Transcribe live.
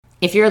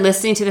If you're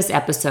listening to this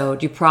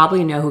episode, you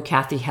probably know who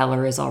Cathy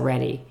Heller is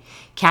already.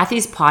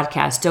 Cathy's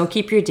podcast, Don't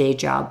Keep Your Day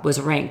Job, was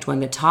ranked one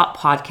of the top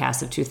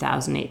podcasts of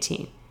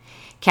 2018.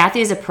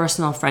 Cathy is a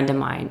personal friend of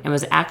mine and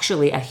was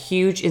actually a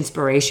huge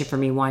inspiration for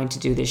me wanting to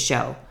do this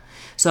show.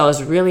 So I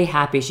was really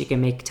happy she could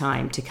make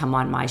time to come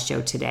on my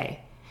show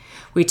today.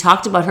 We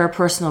talked about her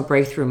personal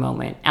breakthrough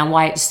moment and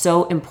why it's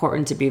so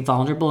important to be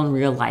vulnerable in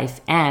real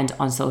life and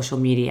on social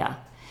media.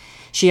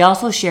 She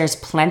also shares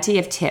plenty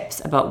of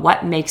tips about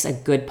what makes a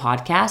good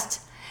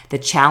podcast, the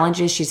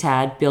challenges she's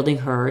had building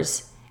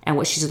hers, and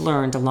what she's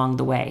learned along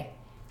the way.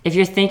 If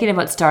you're thinking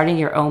about starting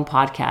your own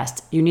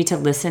podcast, you need to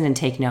listen and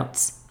take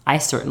notes. I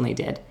certainly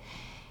did.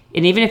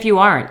 And even if you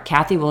aren't,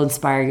 Cathy will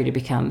inspire you to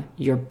become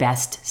your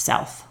best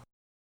self.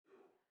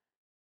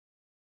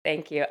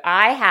 Thank you.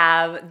 I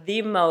have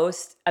the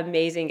most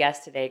amazing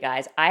guest today,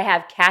 guys. I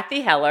have Cathy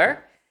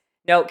Heller.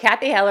 No,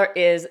 Cathy Heller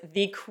is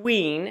the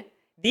queen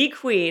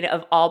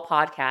of all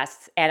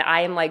podcasts, and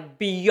I am like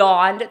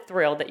beyond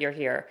thrilled that you're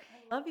here.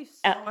 I love you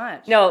so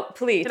much. No,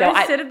 please. Can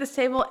I sit at this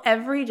table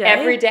every day?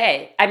 Every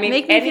day. I mean,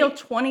 make me feel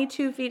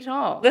 22 feet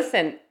tall.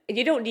 Listen,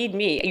 you don't need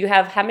me. You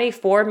have how many?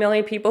 4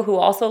 million people who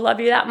also love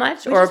you that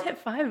much? We just hit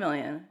 5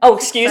 million. Oh,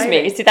 excuse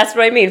me. See, that's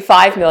what I mean.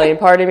 5 million.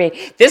 Pardon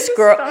me. This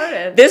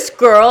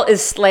girl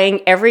is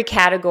slaying every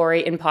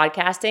category in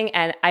podcasting,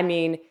 and I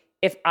mean,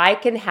 if I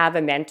can have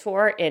a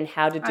mentor in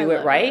how to do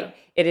it right,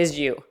 it is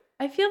you.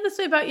 I feel this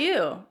way about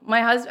you.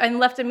 I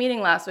left a meeting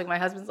last week. My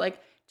husband's like,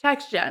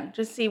 text Jen,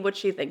 just see what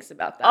she thinks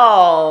about that.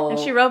 Oh. And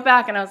she wrote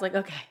back, and I was like,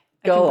 okay,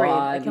 I can breathe.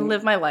 I can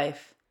live my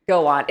life.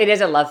 Go on. It is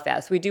a love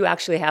fest. We do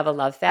actually have a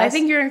love fest. I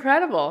think you're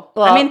incredible.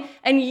 Well, I mean,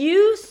 and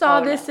you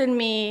saw this in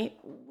me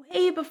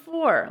way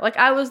before. Like,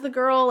 I was the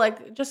girl,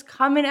 like, just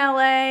come in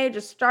LA,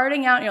 just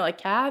starting out, and you're like,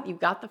 Kat, you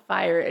got the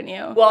fire in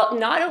you. Well,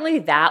 not only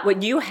that,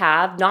 what you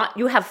have,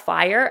 you have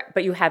fire,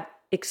 but you have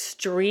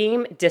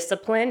extreme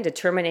discipline,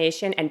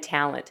 determination, and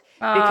talent.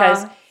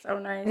 Because so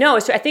nice. No,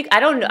 so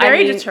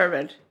Very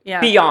determined. Yeah.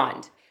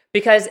 Beyond.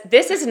 Because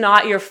this is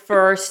not your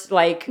first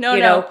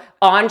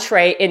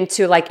entree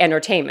into like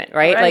entertainment,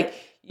 right? Like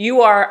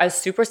you are a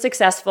super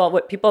successful,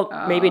 what people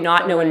maybe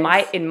not know in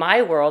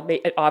my world,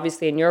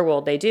 obviously in your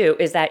world they do,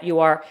 is that you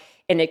are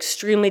an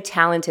extremely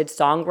talented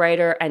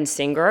songwriter and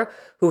singer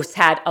who's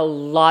had a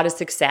lot of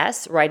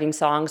success writing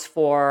songs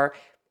for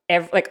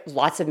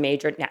lots of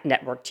major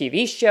network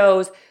TV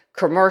shows,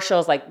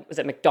 commercials, like, was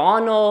it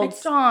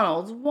McDonald's?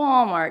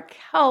 Walmart,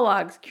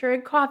 Kellogg's,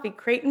 Keurig Coffee,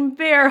 Crate and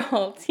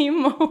Barrel,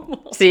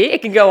 T-Mobile. See,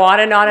 it can go on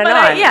and on and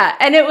on. Yeah,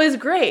 and it was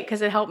great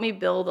because it helped me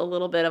build a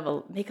little bit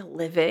of make a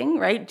living,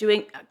 right?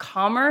 Doing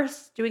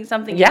commerce, doing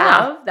something you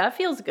love, that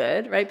feels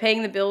good, right?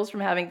 Paying the bills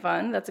from having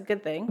fun, that's a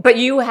good thing. But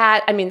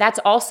that's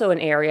also an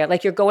area,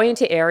 like you're going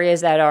into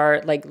areas that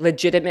are like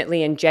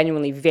legitimately and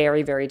genuinely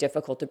very, very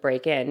difficult to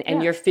break in.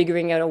 And you're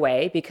figuring out a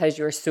way because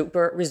you're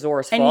super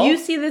resourceful. And you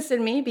see this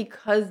in me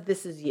because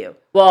this is you.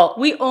 Well,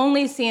 we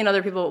only see in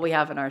other people what we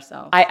have in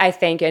ourselves. I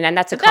think, and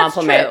that's a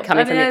compliment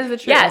coming from you. That is the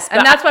truth. Yes,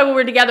 and that's why when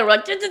we're together, we're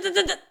like,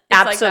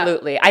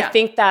 absolutely. Like I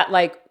think that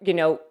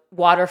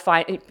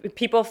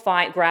people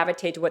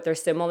gravitate to what they're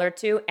similar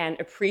to and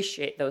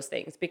appreciate those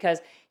things. Because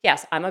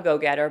yes, I'm a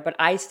go-getter, but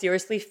I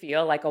seriously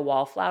feel like a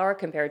wallflower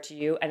compared to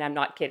you, and I'm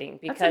not kidding.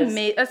 Because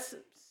that's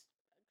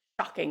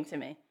shocking to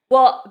me.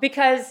 Well,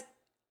 because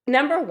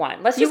number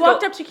one, you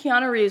walked up to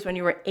Keanu Reeves when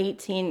you were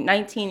 18,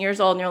 19 years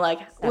old, and you're like,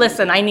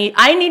 listen, I need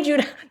you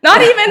to,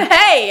 not even,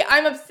 hey,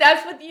 I'm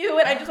obsessed with you,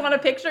 and I just want a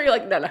picture. You're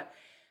like, no.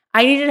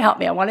 I need you to help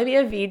me. I want to be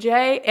a VJ,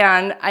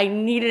 and I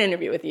need an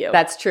interview with you.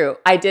 That's true.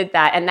 I did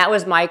that, and that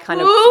was my kind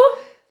of... Who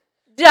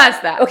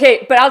does that?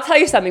 Okay, but I'll tell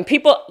you something.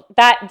 People,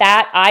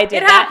 that I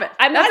did it that. Happened.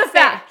 I'm That's not a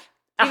fact.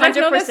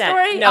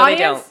 100%. No, they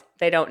don't.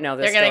 They don't know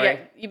this story.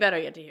 You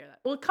better get to hear that.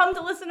 Well, come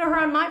to listen to her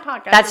on my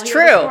podcast. That's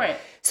true.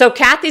 So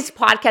Cathy's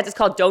podcast is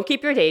called Don't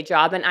Keep Your Day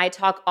Job, and I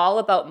talk all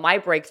about my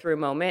breakthrough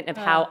moment of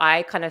how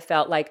I kind of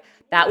felt like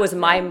that was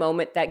my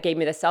moment that gave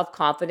me the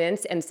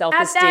self-confidence and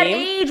self-esteem. At that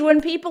age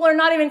when people are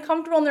not even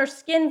comfortable in their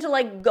skin to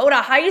like go to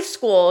high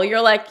school, you're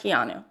like,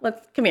 Keanu,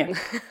 come here.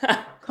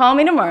 Call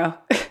me tomorrow.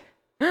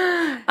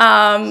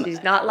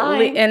 She's not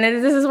lying. And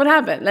this is what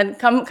happened. Then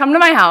come to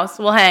my house,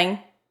 we'll hang.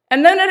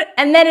 And then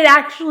it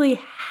actually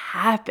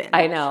happened.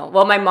 I know.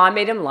 Well, my mom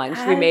made him lunch.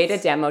 We made a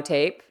demo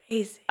tape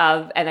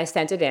and I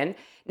sent it in.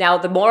 Now,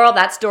 the moral of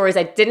that story is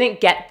I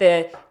didn't get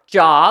the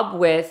job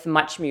with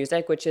Much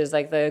Music, which is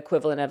like the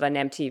equivalent of an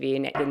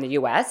MTV in the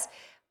US,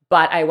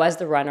 but I was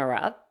the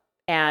runner-up.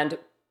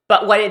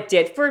 But what it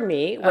did for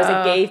me was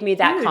it gave me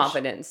that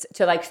confidence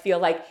to like feel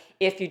like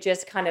if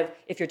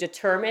you're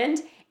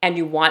determined and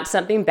you want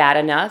something bad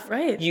enough,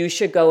 you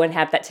should go and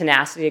have that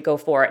tenacity to go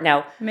for it.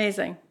 Now,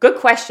 amazing. Good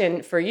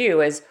question for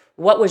you is,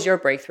 what was your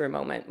breakthrough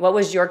moment? What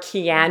was your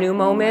Keanu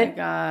moment,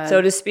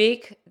 so to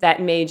speak,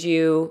 that made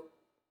you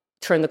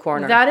turn the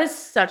corner? That is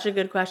such a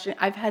good question.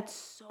 I've had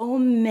so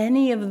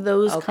many of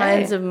those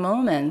kinds of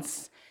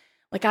moments.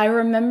 Like I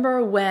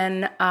remember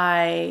when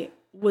I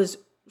was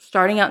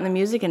starting out in the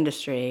music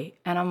industry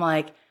and I'm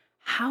like,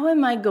 how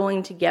am I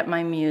going to get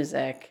my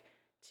music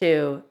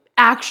to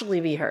actually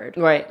be heard.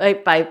 Right.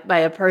 Like by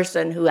a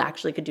person who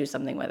actually could do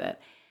something with it.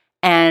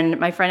 And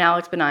my friend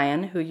Alex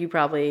Benayan, who you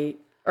probably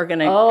are going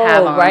to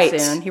have on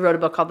soon, he wrote a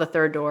book called The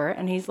Third Door.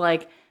 And he's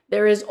like,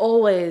 there is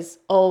always,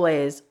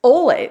 always,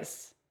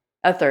 always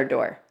a third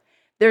door.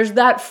 There's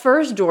that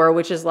first door,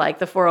 which is like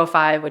the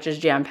 405, which is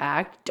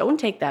jam-packed. Don't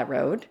take that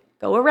road.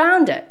 Go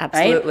around it.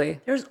 Absolutely.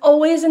 Right? There's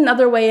always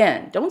another way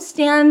in. Don't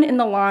stand in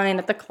the line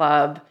at the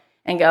club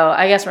and go,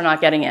 I guess we're not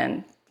getting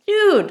in.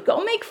 Dude,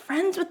 go make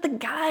friends with the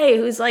guy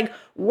who's like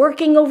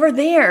working over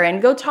there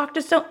and go talk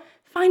to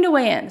find a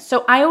way in.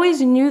 So I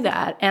always knew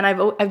that, and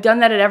I've done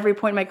that at every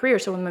point in my career.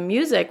 So in the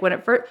music, one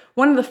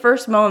of the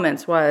first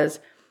moments was,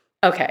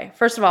 okay,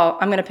 first of all,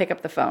 I'm going to pick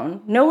up the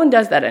phone. No one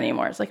does that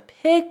anymore. It's like,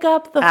 pick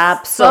up the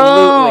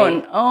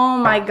phone. Oh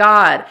my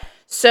God.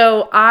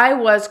 So I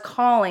was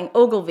calling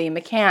Ogilvy,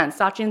 McCann,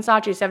 Saatchi &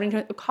 Saatchi,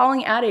 72,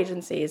 calling ad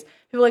agencies.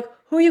 People were like,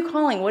 who are you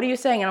calling? What are you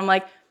saying? And I'm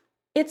like,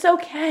 it's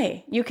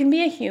okay. You can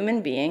be a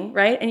human being,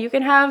 right? And you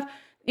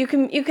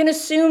can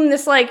assume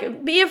this,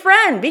 like, be a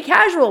friend, be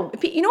casual.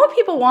 You know what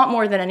people want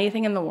more than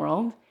anything in the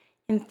world?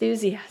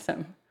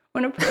 Enthusiasm.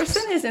 When a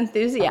person is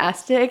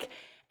enthusiastic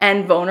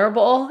and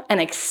vulnerable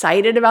and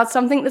excited about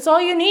something, that's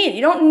all you need.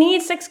 You don't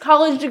need 6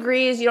 college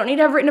degrees. You don't need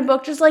to have written a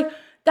book. Just like,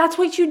 that's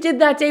what you did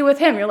that day with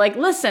him. You're like,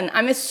 listen,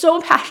 I'm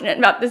so passionate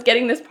about this,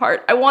 getting this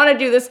part. I want to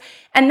do this.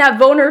 And that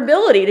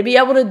vulnerability to be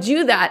able to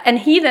do that. And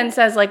he then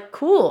says, like,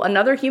 cool,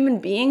 another human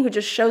being who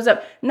just shows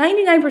up.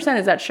 99%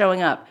 is that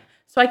showing up.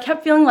 So I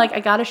kept feeling like I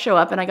got to show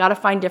up and I got to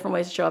find different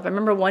ways to show up. I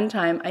remember one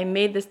time I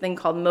made this thing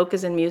called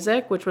Mochas in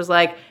Music, which was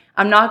like,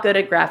 I'm not good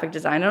at graphic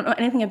design. I don't know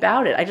anything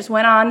about it. I just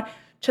went on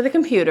to the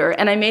computer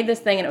and I made this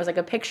thing, and it was like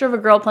a picture of a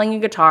girl playing a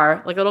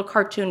guitar, like a little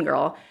cartoon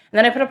girl. And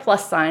then I put a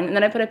plus sign, and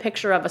then I put a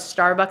picture of a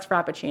Starbucks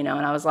Frappuccino,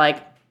 and I was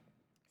like,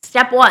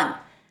 step 1,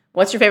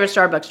 what's your favorite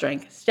Starbucks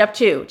drink? Step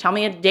 2, tell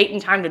me a date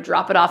and time to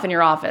drop it off in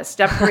your office.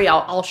 Step 3,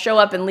 I'll show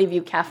up and leave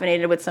you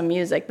caffeinated with some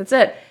music. That's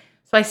it.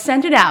 So I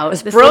sent it out.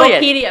 It's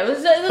brilliant. It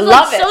was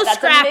like so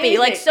scrappy,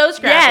 like so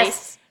scrappy.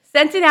 Yes.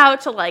 Sent it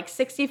out to like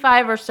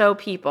 65 or so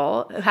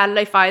people. How did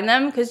I find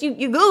them? Because you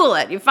Google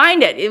it, you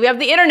find it. We have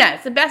the internet.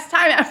 It's the best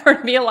time ever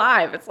to be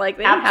alive. It's like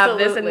they didn't have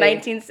this in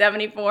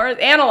 1974. It's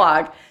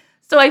analog.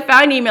 So I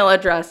found email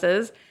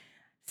addresses,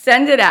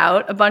 send it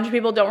out. A bunch of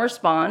people don't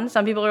respond.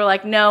 Some people are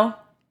like, no.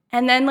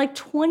 And then like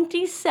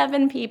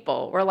 27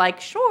 people were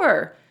like,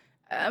 sure,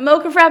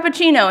 mocha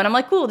frappuccino. And I'm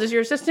like, cool, does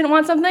your assistant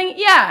want something?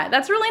 Yeah,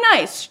 that's really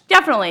nice.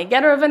 Definitely.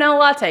 Get her a vanilla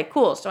latte.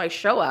 Cool. So I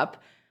show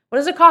up. What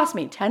does it cost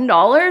me?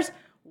 $10?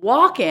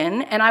 Walk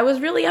in, and I was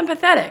really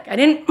empathetic. I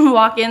didn't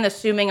walk in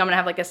assuming I'm going to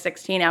have like a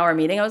 16-hour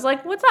meeting. I was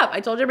like, what's up? I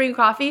told you to bring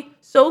coffee.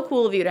 So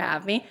cool of you to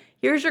have me.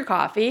 Here's your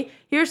coffee.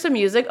 Here's some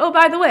music. Oh,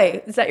 by the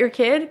way, is that your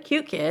kid?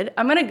 Cute kid.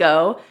 I'm going to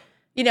go.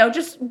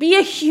 Just be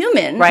a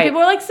human. Right. People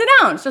were like, sit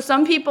down. So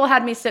some people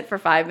had me sit for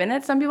 5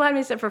 minutes. Some people had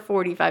me sit for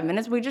 45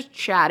 minutes. We just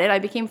chatted. I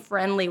became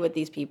friendly with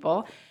these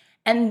people.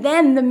 And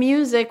then the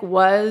music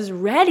was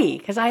ready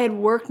because I had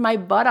worked my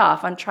butt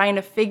off on trying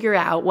to figure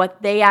out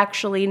what they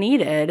actually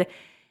needed.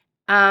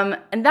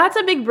 And that's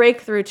a big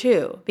breakthrough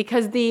too,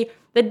 because the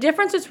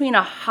difference between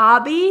a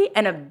hobby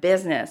and a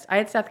business, I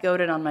had Seth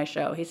Godin on my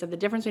show. He said the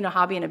difference between a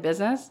hobby and a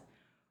business,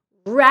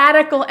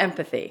 radical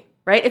empathy,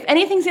 right? If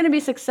anything's going to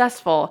be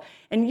successful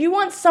and you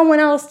want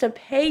someone else to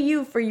pay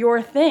you for your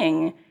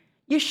thing,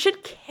 you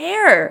should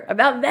care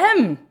about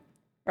them,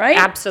 right?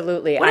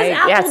 Absolutely. What is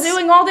Apple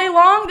doing all day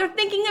long? They're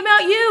thinking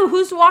about you.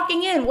 Who's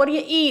walking in? What do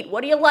you eat?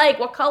 What do you like?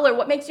 What color?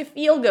 What makes you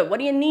feel good? What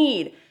do you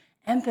need?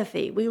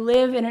 Empathy. We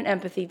live in an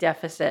empathy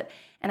deficit.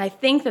 And I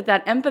think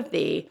that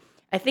empathy,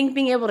 I think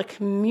being able to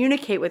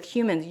communicate with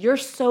humans, you're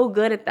so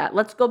good at that.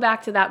 Let's go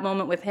back to that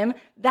moment with him.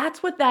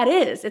 That's what that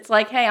is. It's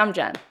like, hey, I'm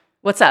Jen.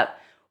 What's up?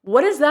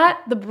 What is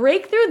that? The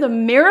breakthrough, the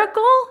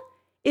miracle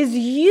is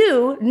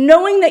you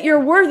knowing that you're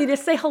worthy to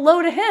say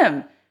hello to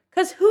him.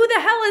 Because who the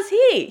hell is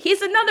he?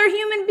 He's another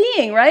human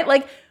being, right?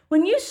 Like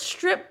when you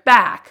strip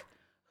back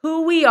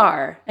who we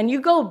are and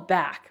you go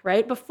back,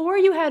 right? Before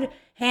you had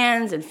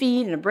hands and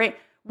feet and a brain,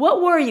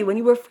 what were you when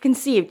you were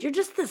conceived? You're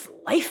just this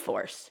life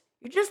force.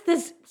 You're just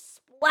this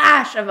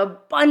splash of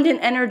abundant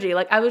energy.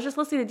 Like I was just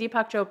listening to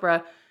Deepak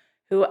Chopra,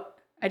 who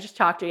I just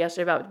talked to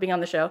yesterday about being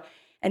on the show.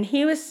 And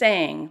he was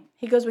saying,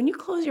 he goes, when you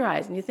close your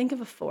eyes and you think of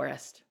a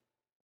forest,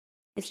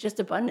 it's just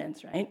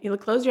abundance, right? You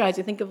close your eyes,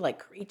 you think of like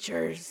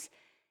creatures,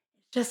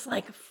 just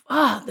like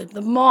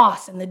the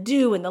moss and the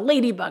dew and the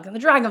ladybug and the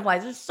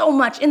dragonflies. There's so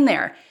much in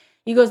there.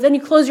 He goes, then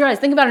you close your eyes,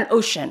 think about an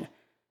ocean.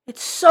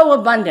 It's so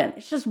abundant.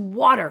 It's just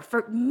water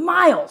for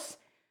miles,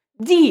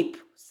 deep,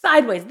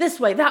 sideways, this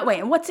way, that way.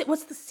 And what's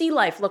the sea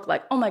life look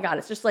like? Oh my God,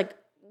 it's just like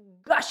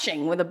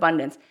gushing with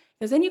abundance.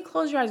 Because then you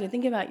close your eyes and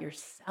think about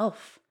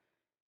yourself.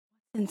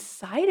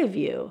 Inside of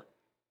you,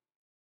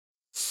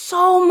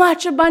 so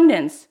much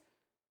abundance,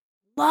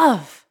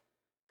 love,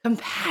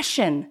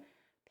 compassion,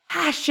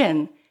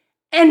 passion,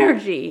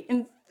 energy,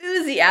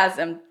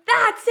 enthusiasm.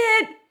 That's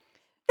it.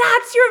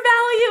 That's your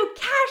value.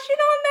 Cash in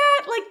on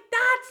that. Like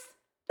that's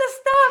the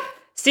stuff.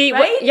 See,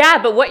 right?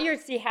 but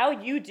how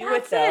you do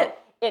That's it though it.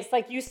 it's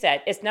like you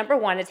said, it's number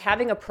one, it's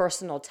having a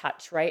personal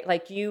touch, right?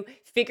 Like you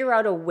figure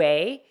out a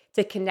way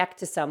to connect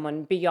to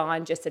someone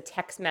beyond just a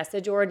text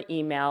message or an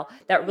email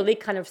that really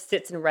kind of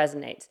sits and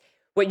resonates.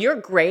 What you're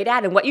great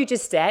at and what you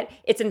just said,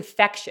 it's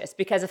infectious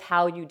because of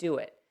how you do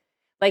it.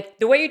 Like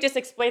the way you just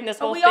explained this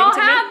whole thing to me. We all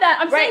have that.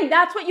 I'm saying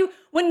that's what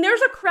when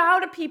there's a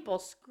crowd of people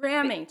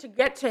scramming to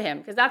get to him,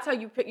 because that's how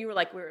you were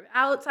like, we were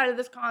outside of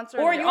this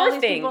concert. Or and your all these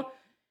thing. People.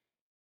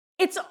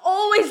 It's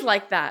always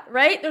like that,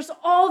 right? There's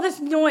all this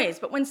noise,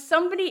 but when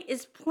somebody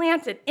is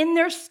planted in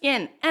their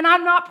skin, and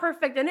I'm not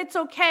perfect, and it's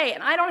okay,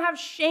 and I don't have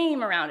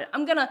shame around it,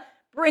 I'm gonna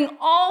bring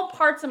all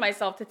parts of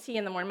myself to tea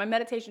in the morning. My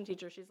meditation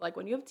teacher, she's like,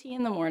 when you have tea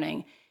in the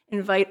morning,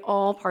 invite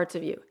all parts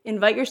of you.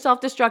 Invite your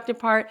self-destructive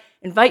part,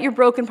 invite your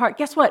broken part.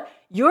 Guess what?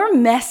 Your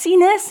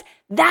messiness,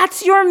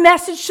 that's your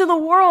message to the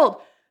world.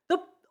 The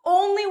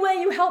only way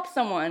you help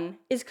someone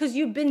is because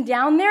you've been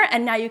down there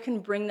and now you can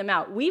bring them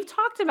out. We've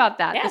talked about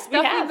that. Yes, the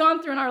stuff we've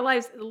gone through in our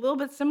lives is a little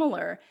bit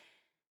similar.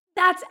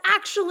 That's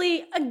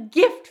actually a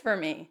gift for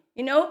me.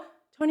 You know,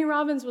 Tony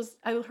Robbins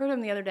I heard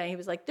him the other day. He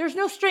was like, there's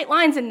no straight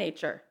lines in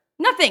nature.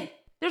 Nothing.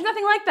 There's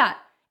nothing like that.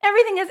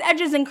 Everything has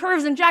edges and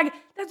curves and jagged.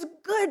 That's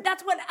good.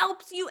 That's what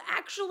helps you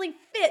actually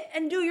fit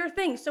and do your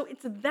thing. So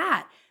it's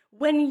that.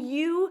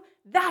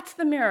 That's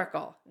the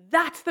miracle.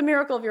 That's the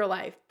miracle of your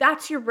life.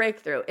 That's your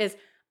breakthrough is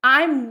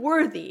I'm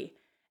worthy.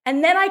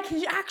 And then I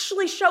can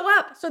actually show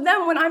up. So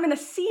then when I'm in a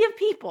sea of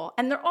people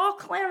and they're all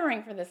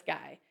clamoring for this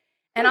guy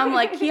and I'm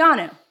like,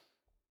 Keanu,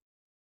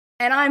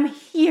 and I'm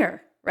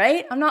here,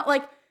 right? I'm not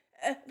like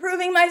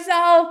proving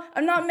myself.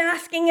 I'm not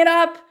masking it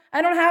up.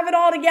 I don't have it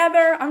all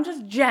together. I'm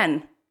just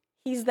Jen.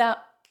 Who's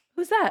that?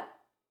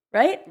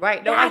 Right?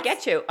 Right. No, I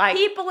get you.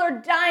 People are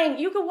dying.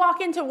 You could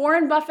walk into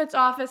Warren Buffett's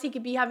office. He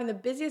could be having the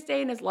busiest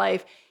day in his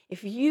life.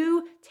 If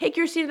you take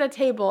your seat at the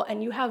table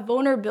and you have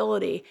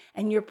vulnerability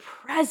and you're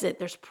present,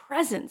 there's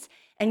presence,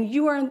 and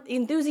you are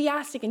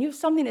enthusiastic and you have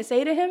something to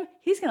say to him,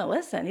 he's going to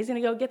listen. He's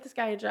going to go get this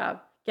guy a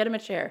job, get him a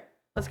chair.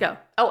 Let's go.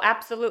 Oh,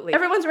 absolutely.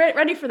 Everyone's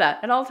ready for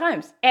that at all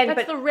times.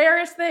 That's the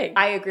rarest thing.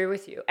 I agree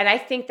with you. And I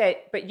think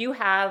but you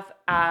have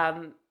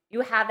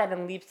that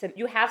in leaps and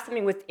you have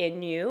something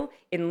within you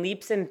in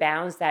leaps and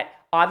bounds that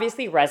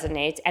obviously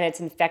resonates and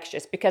it's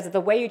infectious because of the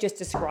way you just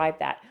described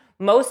that.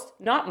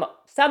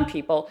 Some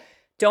people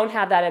don't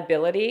have that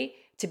ability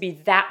to be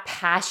that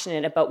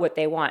passionate about what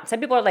they want. Some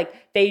people are like,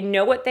 they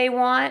know what they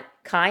want,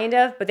 kind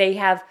of, but they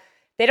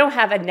don't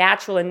have a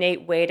natural,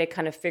 innate way to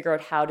kind of figure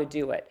out how to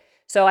do it.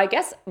 So I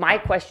guess my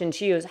question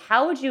to you is,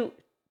 how would you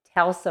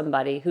tell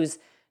somebody who's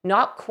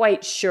not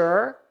quite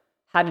sure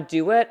how to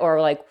do it, or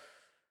like,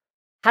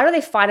 how do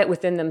they find it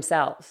within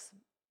themselves?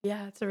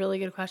 Yeah, it's a really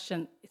good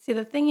question. See,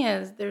 the thing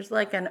is, there's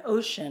like an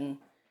ocean.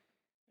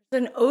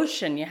 There's an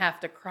ocean you have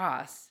to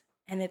cross,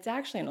 and it's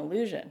actually an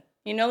illusion.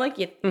 You know, like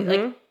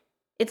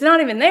it's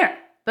not even there.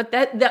 But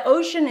that the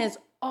ocean is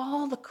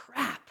all the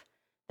crap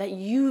that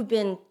you've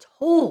been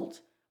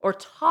told or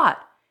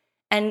taught,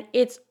 and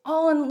it's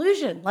all an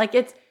illusion. Like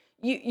it's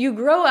you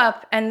grow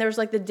up, and there's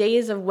like the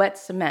days of wet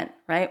cement,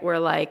 right? Where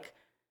like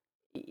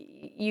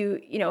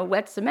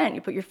wet cement,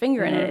 you put your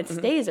finger in it, it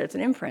stays there, it's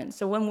an imprint.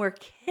 So when we're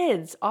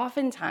kids,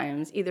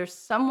 oftentimes either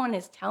someone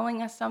is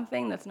telling us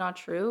something that's not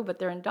true, but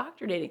they're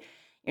indoctrinating.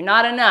 You're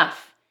not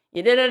enough.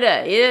 You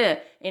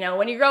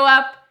when you grow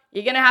up,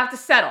 you're gonna have to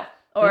settle,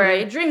 or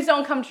your dreams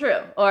don't come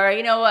true,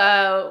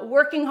 or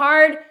working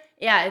hard.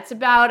 Yeah, it's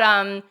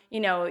about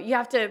you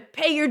have to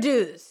pay your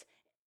dues.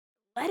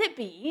 Let it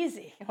be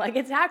easy. Like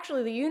it's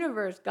actually the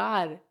universe,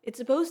 God. It's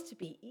supposed to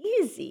be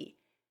easy.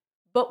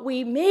 But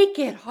we make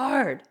it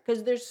hard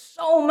because there's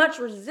so much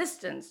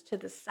resistance to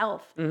the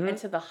self and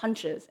to the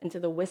hunches and to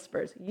the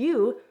whispers.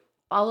 You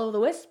follow the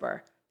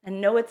whisper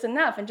and know it's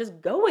enough and just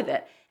go with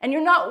it. And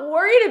you're not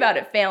worried about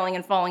it failing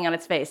and falling on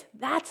its face.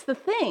 That's the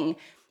thing.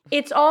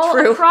 It's all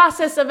a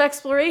process of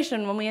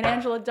exploration. When we had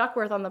Angela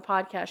Duckworth on the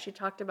podcast, she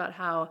talked about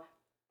how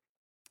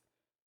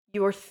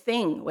your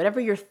thing,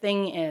 whatever your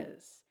thing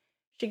is,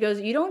 she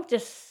goes, you don't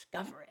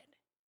discover it.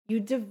 You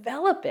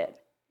develop it.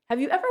 Have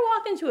you ever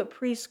walked into a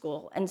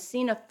preschool and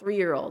seen a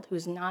 3-year-old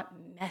who's not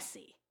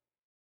messy?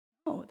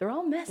 No, they're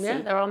all messy.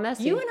 Yeah, they're all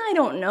messy. You and I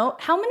don't know.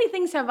 How many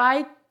things have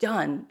I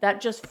done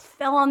that just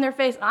fell on their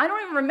face? I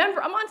don't even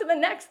remember. I'm on to the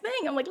next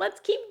thing. I'm like,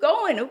 let's keep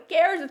going. Who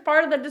cares? It's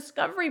part of the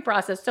discovery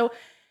process. So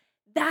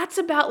that's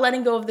about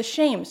letting go of the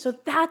shame. So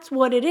that's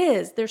what it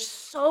is. There's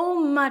so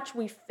much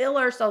we fill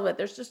ourselves with.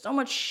 There's just so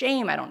much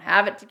shame. I don't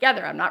have it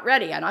together. I'm not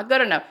ready. I'm not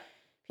good enough.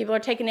 People are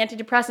taking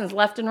antidepressants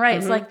left and right.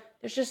 It's like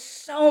there's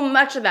just so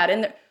much of that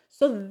in there.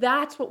 So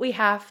that's what we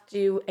have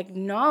to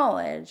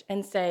acknowledge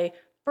and say,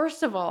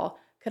 first of all,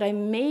 could I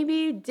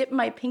maybe dip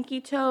my pinky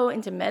toe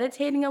into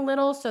meditating a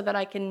little so that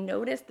I can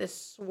notice this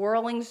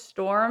swirling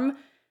storm?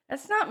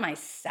 That's not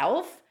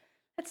myself.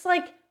 It's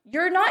like,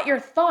 you're not your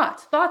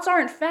thoughts. Thoughts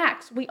aren't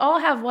facts. We all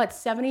have,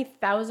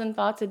 70,000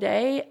 thoughts a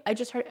day? I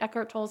just heard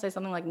Eckhart Tolle say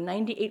something like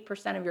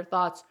 98% of your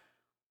thoughts,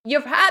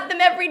 you've had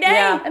them every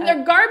day, and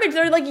they're garbage.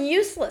 They're,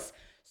 useless.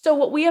 So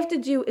what we have to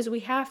do is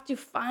we have to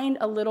find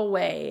a little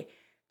way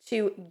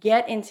to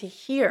get into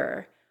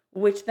here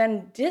which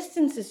then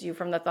distances you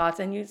from the thoughts,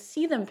 and you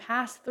see them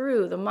pass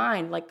through the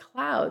mind like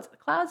clouds.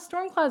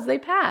 Storm clouds, they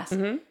pass.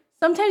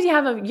 Sometimes you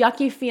have a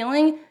yucky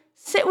feeling,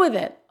 sit with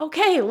it.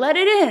 Okay, let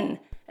it in,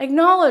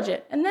 acknowledge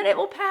it, and then it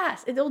will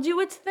pass. It'll do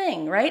its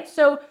thing, right?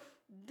 So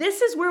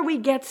this is where we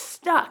get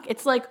stuck.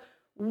 It's like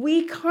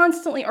we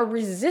constantly are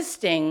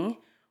resisting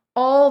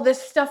all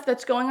this stuff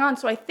that's going on.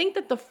 So I think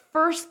that the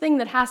first thing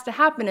that has to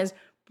happen is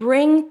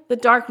bring the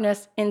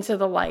darkness into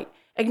the light.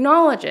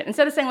 Acknowledge it.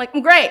 Instead of saying like,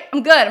 I'm great,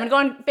 I'm good, I'm gonna go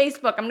on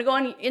Facebook, I'm gonna go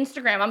on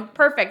Instagram, I'm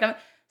perfect.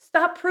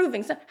 Stop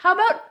proving. So how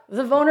about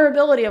the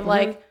vulnerability of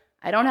like,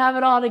 I don't have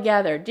it all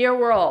together. Dear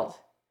world,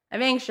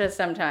 I'm anxious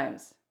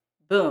sometimes.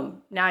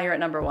 Boom, now you're at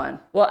number one.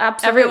 Well,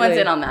 absolutely. Everyone's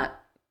in on that.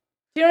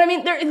 Do you know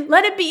what I mean?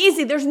 Let it be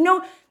easy. There's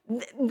no,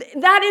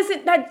 that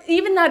isn't, that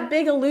even that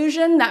big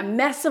illusion, that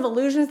mess of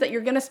illusions that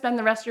you're going to spend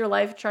the rest of your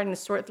life trying to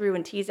sort through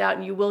and tease out,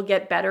 and you will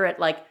get better at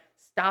like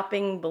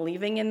stopping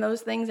believing in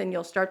those things, and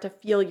you'll start to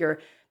feel your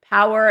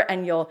power,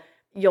 and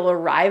you'll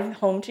arrive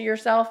home to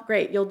yourself.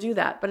 Great, you'll do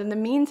that. But in the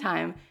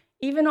meantime,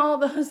 even all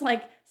those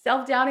like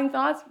self-doubting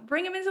thoughts,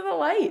 bring them into the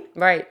light.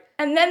 Right.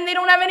 And then they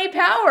don't have any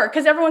power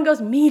because everyone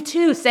goes, me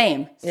too,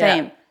 same.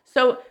 Yeah.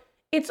 So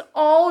it's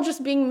all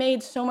just being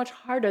made so much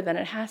harder than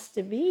it has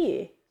to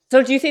be.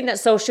 So do you think that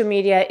social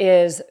media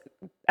is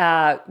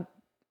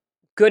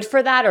good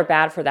for that or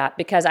bad for that?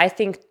 Because I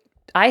think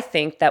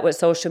that what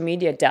social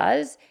media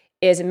does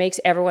is it makes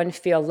everyone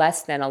feel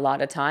less than a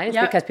lot of times,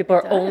 because people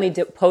are only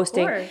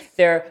posting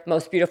their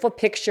most beautiful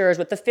pictures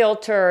with the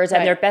filters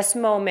and their best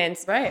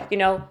moments. Right. You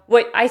know,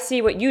 what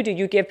you do,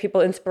 you give people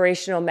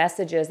inspirational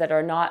messages that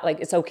are not like,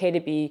 it's okay to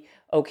be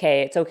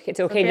okay. It's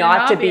okay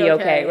not to be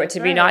okay, or to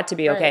be not to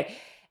be okay.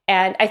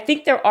 And I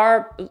think there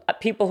are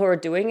people who are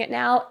doing it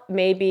now.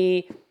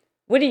 Maybe,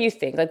 what do you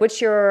think? Like, what's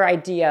your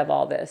idea of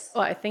all this?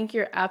 Well, I think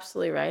you're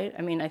absolutely right.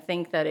 I mean, I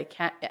think that it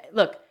can't,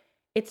 look,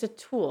 it's a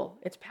tool.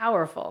 It's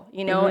powerful.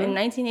 You know, in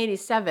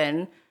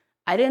 1987,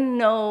 I didn't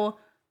know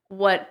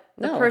what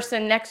the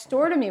person next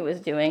door to me was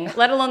doing,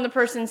 let alone the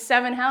person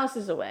 7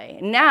 houses away.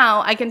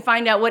 Now I can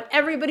find out what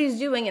everybody's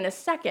doing in a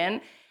second,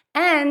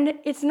 and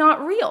it's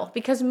not real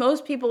because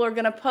most people are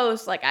going to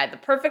post like, I had the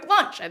perfect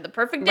lunch, I had the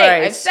perfect date,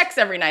 I have sex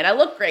every night, I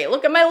look great,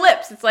 look at my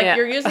lips. It's like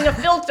you're using a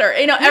filter,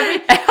 you know,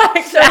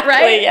 exactly, so,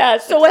 right?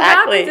 Yes, so what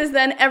happens is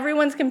then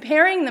everyone's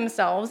comparing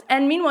themselves,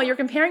 and meanwhile you're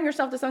comparing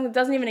yourself to something that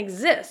doesn't even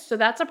exist. So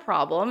that's a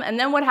problem. And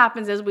then what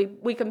happens is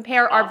we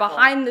compare our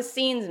behind the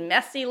scenes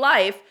messy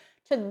life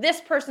to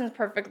this person's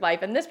perfect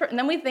life, and and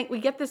then we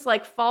get this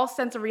like false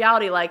sense of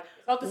reality, like,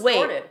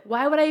 wait,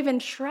 why would I even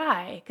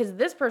try? Because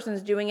this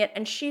person's doing it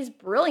and she's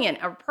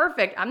brilliant or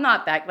perfect. I'm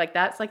not that like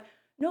that. It's like,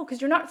 no, because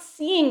you're not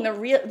seeing the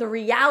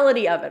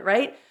reality of it,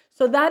 right?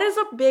 So that is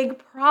a big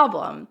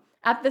problem.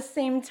 At the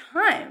same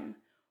time,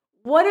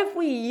 what if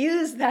we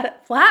used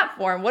that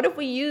platform? What if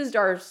we used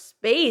our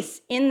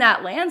space in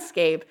that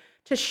landscape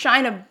to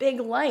shine a big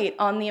light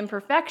on the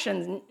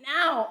imperfections?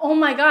 Now, oh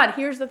my God,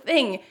 here's the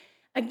thing.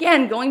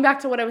 Again, going back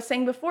to what I was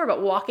saying before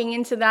about walking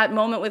into that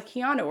moment with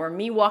Keanu, or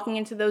me walking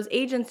into those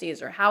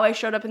agencies, or how I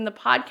showed up in the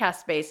podcast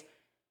space,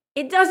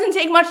 it doesn't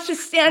take much to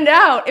stand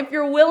out if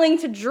you're willing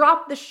to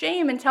drop the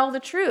shame and tell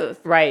the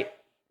truth. Right.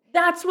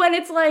 That's when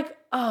it's like,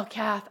 oh,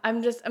 Kath, I'm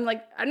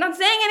not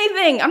saying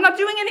anything. I'm not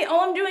doing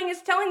all I'm doing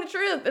is telling the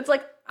truth. It's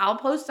like, I'll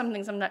post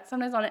something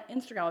sometimes on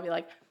Instagram. I'll be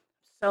like,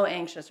 so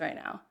anxious right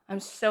now.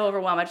 I'm so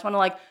overwhelmed. I just want to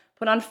like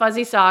put on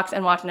fuzzy socks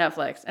and watch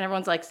Netflix. And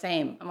everyone's like,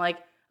 same. I'm like,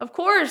 of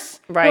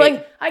course. Right. You're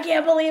like, I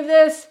can't believe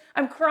this.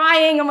 I'm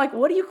crying. I'm like,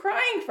 what are you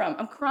crying from?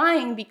 I'm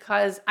crying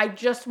because I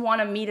just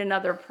want to meet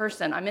another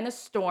person. I'm in a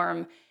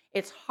storm.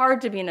 It's hard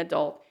to be an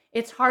adult.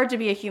 It's hard to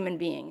be a human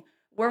being.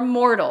 We're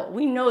mortal.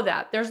 We know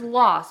that. There's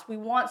loss. We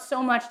want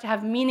so much to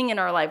have meaning in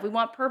our life. We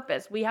want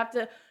purpose. We have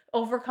to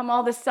overcome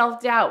all this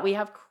self-doubt. We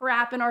have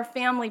crap in our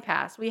family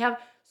past. We have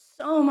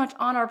so much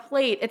on our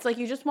plate. It's like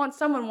you just want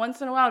someone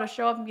once in a while to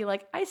show up and be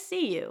like, I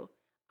see you.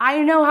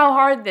 I know how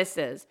hard this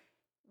is.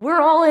 We're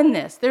all in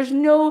this. There's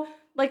no,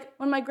 like,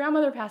 when my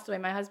grandmother passed away,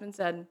 my husband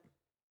said,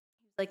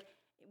 like,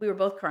 we were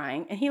both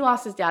crying, and he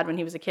lost his dad when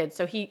he was a kid,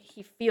 so he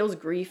feels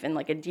grief in,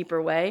 like, a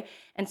deeper way.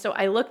 And so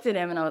I looked at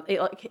him,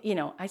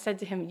 and I said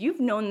to him, you've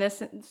known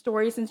this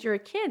story since you're a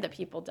kid that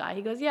people die.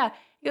 He goes, yeah.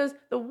 He goes,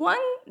 the one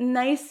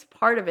nice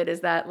part of it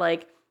is that,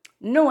 like,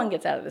 no one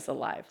gets out of this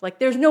alive. Like,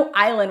 there's no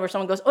island where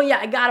someone goes, oh yeah,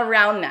 I got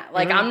around that.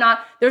 Like,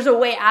 there's a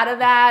way out of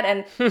that.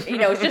 And,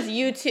 it's just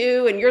you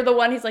two and you're the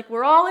one. He's like,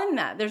 we're all in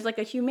that. There's like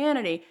a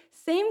humanity.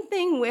 Same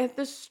thing with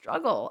the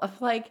struggle of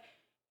like,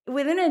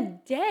 within a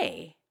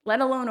day,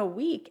 let alone a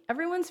week,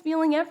 everyone's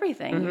feeling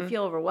everything. You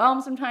feel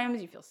overwhelmed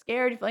sometimes. You feel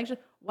scared. You feel anxious.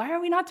 Why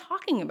are we not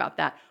talking about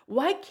that?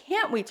 Why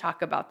can't we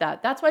talk about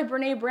that? That's why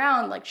Brene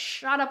Brown like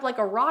shot up like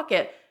a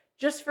rocket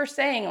just for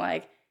saying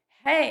like,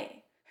 hey,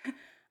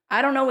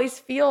 I don't always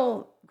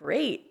feel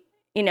great,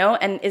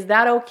 and is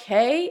that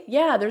okay?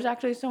 Yeah, there's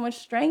actually so much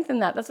strength in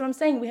that. That's what I'm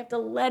saying. We have to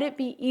let it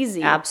be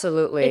easy.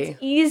 Absolutely. It's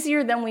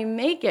easier than we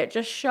make it.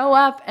 Just show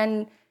up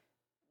and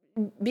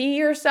be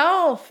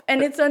yourself,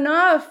 and it's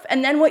enough.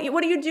 And then what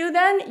do you do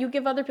then? You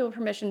give other people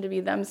permission to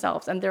be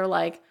themselves, and they're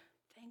like,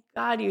 thank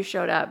God you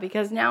showed up,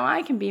 because now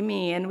I can be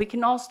me, and we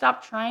can all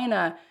stop trying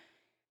to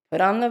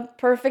put on the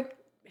perfect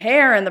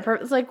hair and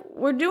it's like,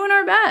 we're doing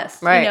our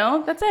best, Right. you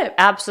know? That's it.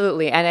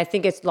 Absolutely. And I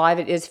think a lot of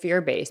it is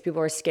fear-based.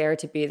 People are scared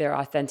to be their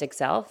authentic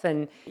self.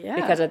 And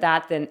because of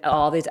that, then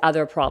all these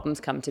other problems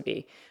come to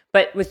be.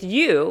 But with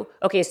you,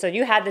 okay, so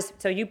you had this,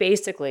 so you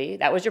basically,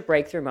 that was your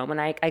breakthrough moment.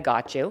 I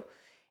got you.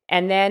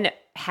 And then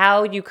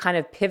how you kind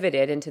of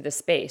pivoted into the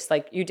space.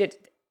 Like you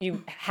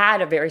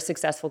had a very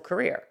successful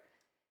career.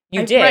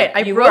 You did. Right.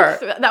 I you broke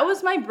through. That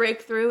was my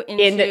breakthrough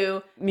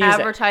into music.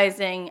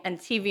 advertising and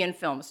TV and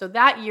film. So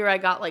that year I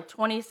got like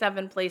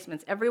 27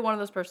 placements. Every one of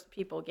those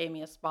people gave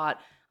me a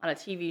spot on a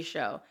TV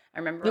show. I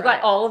remember. You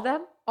got all of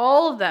them?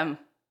 All of them.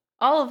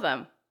 All of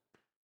them.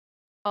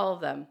 All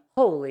of them.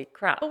 Holy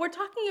crap. But we're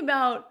talking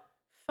about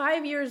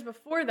 5 years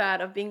before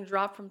that of being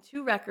dropped from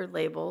 2 record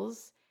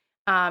labels.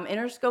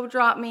 Interscope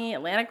dropped me.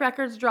 Atlantic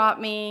Records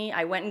dropped me.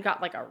 I went and got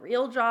like a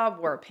real job,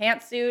 wore a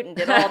pantsuit, and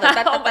did all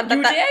that.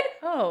 You did?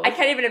 Oh, I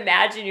can't even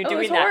imagine you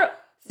doing that.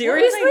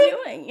 Seriously? Seriously? What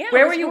was I doing? Yeah,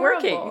 Where it were you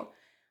horrible. working?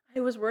 I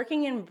was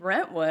working in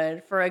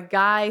Brentwood for a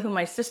guy who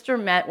my sister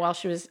met while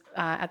she was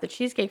at the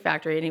Cheesecake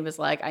Factory, and he was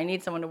like, "I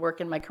need someone to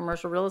work in my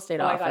commercial real estate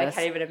office." Oh my God, I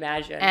can't even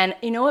imagine. And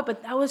you know what?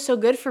 But that was so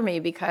good for me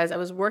because I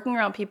was working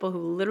around people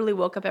who literally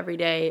woke up every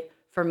day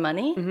for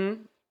money,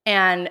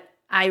 and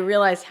I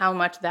realized how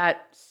much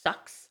that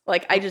sucks.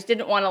 Like, I just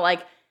didn't want to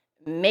like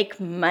make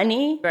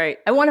money. Right.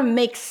 I want to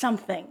make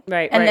something.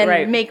 Right. And then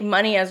right. make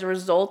money as a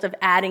result of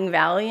adding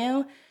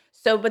value.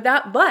 So, but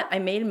I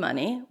made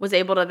money, was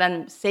able to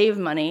then save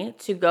money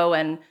to go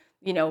and,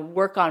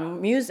 work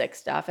on music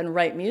stuff and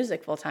write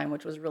music full time,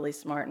 which was really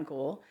smart and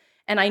cool.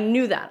 And I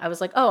knew that. I was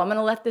like, oh, I'm going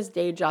to let this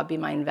day job be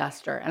my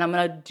investor. And I'm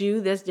going to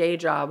do this day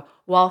job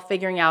while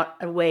figuring out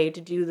a way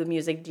to do the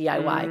music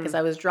DIY because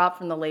I was dropped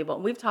from the label.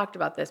 And we've talked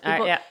about this.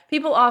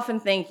 People often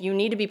think you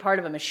need to be part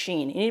of a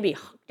machine. You need to be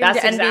hooked into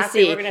NBC.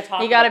 Exactly. We're going to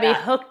talk you got to about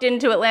be hooked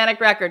into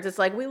Atlantic Records. It's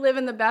like, we live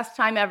in the best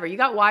time ever. You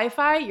got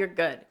Wi-Fi, you're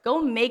good.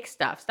 Go make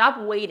stuff.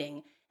 Stop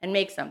waiting and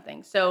make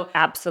something. So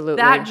absolutely,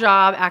 that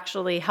job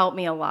actually helped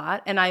me a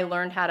lot. And I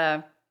learned how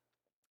to,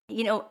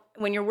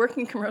 when you're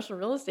working commercial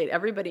real estate,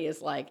 everybody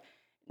is like,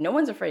 no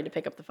one's afraid to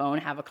pick up the phone,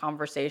 have a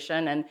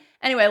conversation. And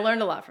anyway, I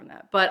learned a lot from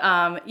that. But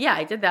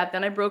I did that.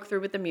 Then I broke through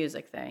with the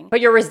music thing.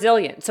 But you're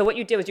resilient. So what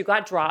you did was you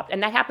got dropped.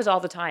 And that happens all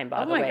the time,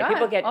 by the way. God,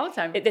 People get all the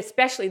time.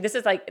 Especially, this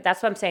is like,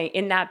 that's what I'm saying.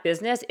 In that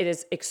business, it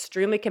is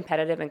extremely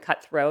competitive and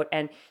cutthroat.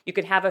 And you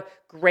can have a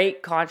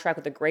great contract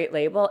with a great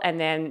label.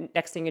 And then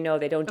next thing you know,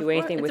 they don't do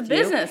anything with you.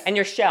 It's a business. And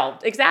you're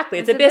shelved. Exactly.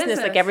 It's a business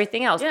like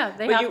everything else. Yeah,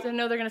 they have to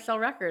know they're going to sell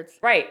records.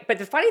 Right. But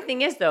the funny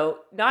thing is, though,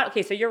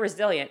 so you're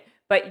resilient.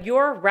 But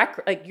your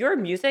record, like your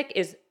music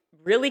is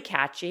really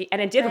catchy, and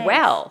it did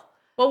well.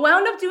 Well,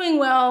 wound up doing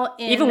well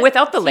in even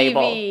without the TV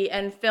label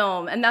and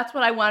film, and that's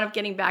what I wound up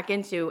getting back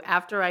into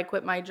after I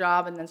quit my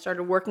job and then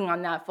started working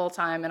on that full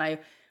time. And I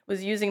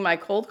was using my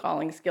cold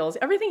calling skills.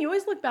 Everything, you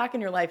always look back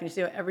in your life and you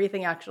see how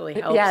everything actually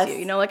helps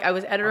you. Like I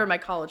was editor of my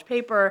college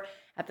paper.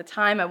 At the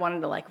time, I wanted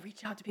to like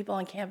reach out to people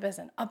on campus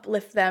and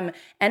uplift them,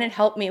 and it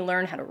helped me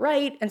learn how to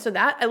write. And so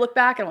that I look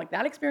back and I'm like,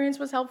 that experience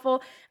was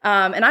helpful.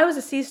 And I was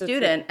a C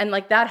student, and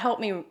like that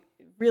helped me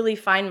really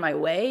find my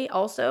way.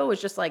 Also, was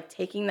just like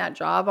taking that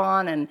job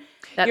on, and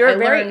that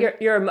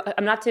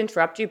I'm not to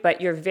interrupt you,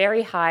 but you're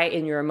very high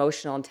in your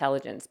emotional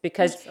intelligence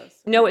because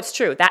no, it's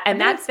true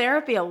that's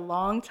therapy a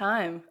long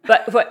time.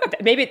 But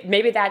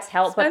maybe that's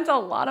helped. Spent a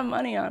lot of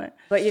money on it.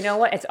 But you know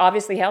what? It's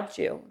obviously helped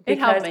you. It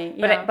helped me.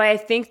 Yeah. But I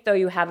think though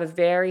you have a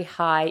very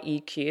high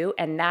EQ,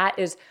 and that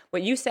is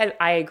what you said.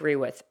 I agree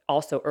with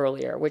also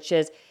earlier, which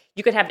is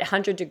you could have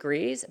 100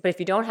 degrees, but if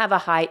you don't have a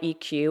high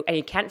EQ and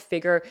you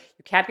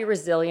can't be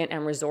resilient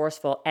and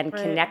resourceful and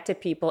connect to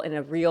people in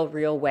a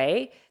real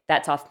way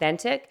that's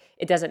authentic,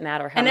 it doesn't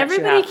matter how much you have.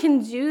 And everybody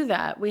can do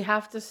that. We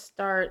have to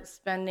start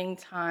spending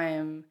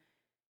time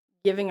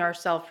giving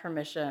ourselves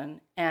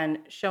permission and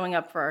showing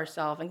up for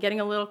ourselves and getting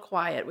a little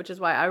quiet, which is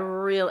why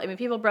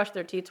people brush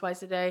their teeth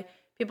twice a day.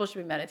 People should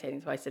be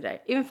meditating twice a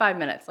day, even 5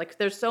 minutes. Like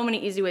there's so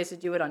many easy ways to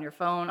do it on your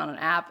phone, on an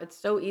app. It's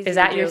so easy. Is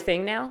that your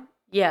thing now?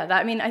 Yeah,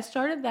 I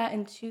started that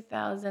in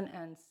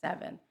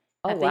 2007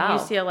 at the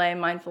UCLA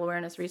Mindful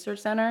Awareness Research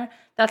Center.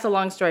 That's a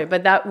long story,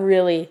 but that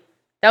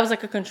was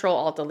like a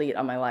Control-Alt-Delete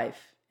on my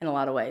life in a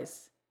lot of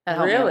ways. That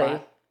helped me a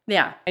lot.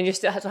 Yeah. And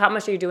so how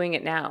much are you doing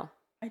it now?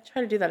 I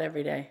try to do that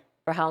every day.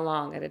 For how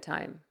long at a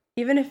time?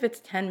 Even if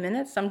it's 10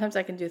 minutes, sometimes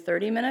I can do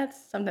 30 minutes.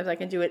 Sometimes I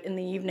can do it in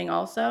the evening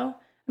also.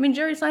 I mean,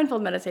 Jerry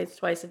Seinfeld meditates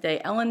twice a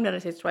day. Ellen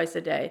meditates twice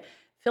a day.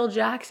 Phil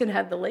Jackson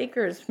had the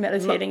Lakers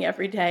meditating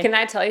every day. Can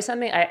I tell you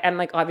something? I'm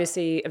like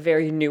obviously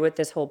very new at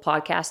this whole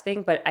podcast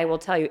thing, but I will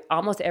tell you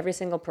almost every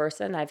single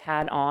person I've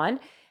had on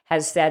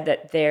has said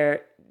that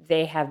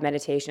they have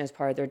meditation as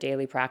part of their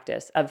daily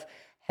practice of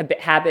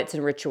habits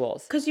and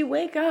rituals. Because you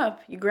wake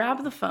up, you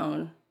grab the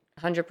phone.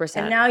 100%.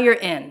 And now you're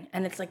in.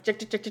 And it's like,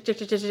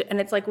 and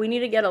it's like we need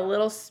to get a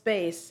little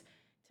space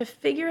to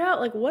figure out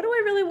like, what do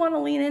I really want to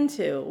lean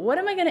into? What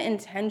am I going to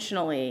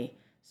intentionally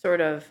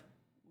sort of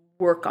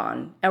work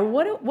on, and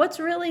what's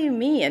really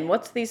me, and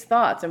what's these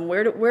thoughts, and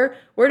where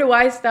do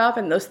I stop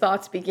and those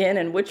thoughts begin,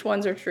 and which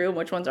ones are true and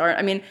which ones aren't.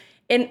 I mean,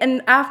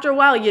 and after a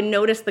while you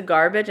notice the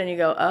garbage and you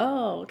go,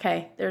 oh,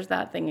 okay, there's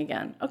that thing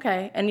again.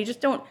 Okay. And you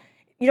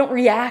don't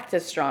react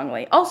as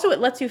strongly. Also, it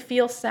lets you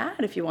feel sad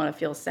if you want to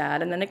feel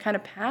sad, and then it kind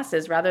of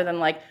passes, rather than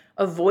like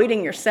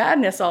avoiding your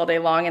sadness all day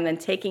long and then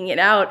taking it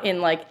out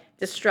in like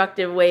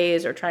destructive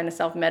ways, or trying to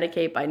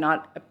self-medicate by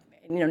not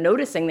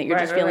noticing that you're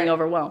just feeling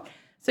overwhelmed.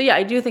 So yeah,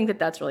 I do think that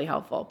that's really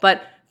helpful.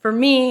 But for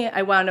me,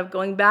 I wound up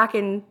going back,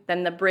 and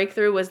then the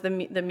breakthrough was the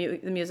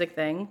music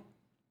thing.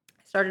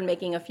 I started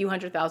making a few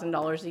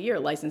 $100,000s a year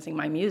licensing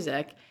my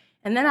music.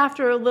 And then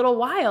after a little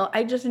while,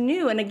 I just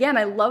knew, and again,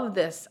 I love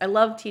this. I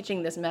love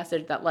teaching this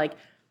message that like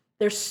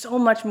there's so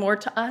much more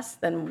to us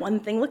than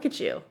one thing. Look at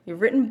you. You've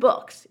written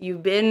books.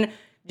 You've done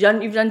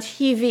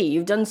TV,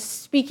 you've done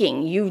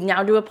speaking, you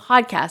now do a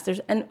podcast.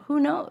 And who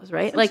knows,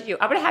 right? Like I'm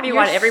gonna have you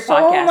on every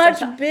podcast.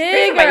 So much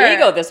bigger. My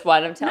ego, this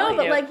one. I'm telling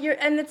you. No, but like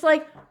and it's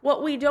like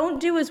what we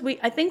don't do is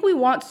I think we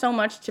want so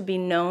much to be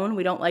known.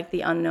 We don't like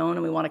the unknown,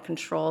 and we want to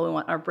control. We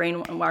want our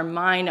brain, our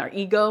mind, our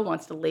ego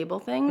wants to label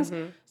things.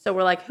 Mm-hmm. So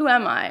we're like, who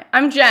am I?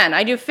 I'm Jen.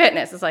 I do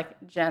fitness. It's like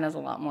Jen has a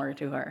lot more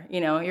to her.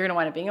 You're gonna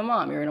wind up being a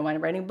mom. You're gonna wind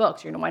up writing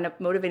books. You're gonna wind up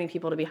motivating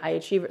people to be high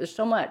achievers. There's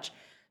so much.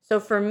 So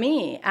for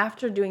me,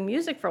 after doing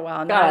music for a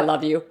while, God, I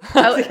love you.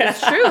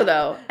 It's true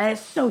though, and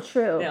it's so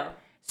true. Yeah.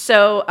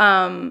 So,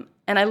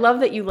 and I love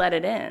that you let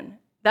it in.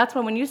 That's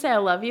when you say I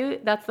love you,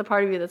 that's the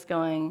part of you that's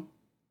going,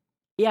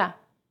 yeah.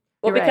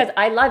 Well, because right.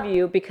 I love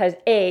you because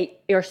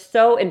you're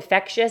so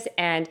infectious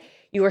and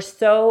you are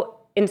so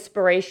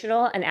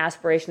inspirational and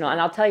aspirational. And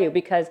I'll tell you,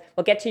 because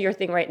we'll get to your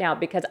thing right now,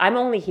 because I'm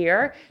only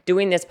here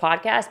doing this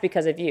podcast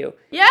because of you.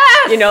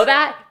 Yes. You know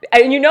that?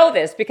 And you know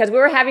this because we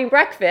were having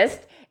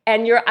breakfast.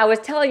 And I was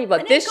telling you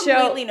about this show. I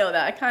completely know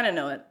that. I kind of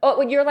know it. Oh,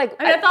 well, you're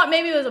like. I thought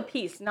maybe it was a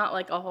piece, not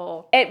like a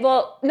whole.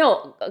 Well,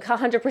 no,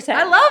 100%.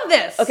 I love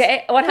this.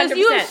 Okay, 100%. Because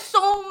you have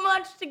so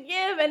much to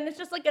give, and it's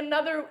just like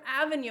another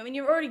avenue. I mean,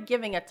 you're already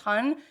giving a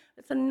ton.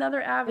 It's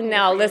another avenue.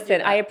 Now,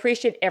 listen, I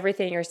appreciate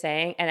everything you're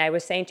saying, and I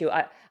was saying to you,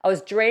 I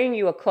was draining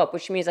you a cup,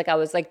 which means like I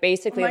was like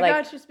basically like. Oh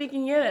my gosh, you're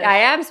speaking Yiddish. I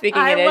am speaking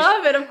Yiddish. I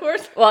love it, of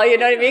course. Well, you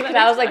know what I mean? Because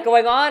I was like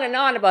going on and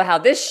on about how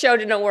this show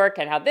didn't work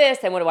and how this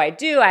and what do I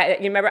do? You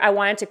remember I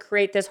wanted to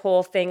create this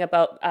whole thing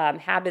about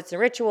habits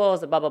and rituals,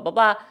 blah, blah, blah,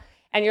 blah.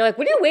 And you're like,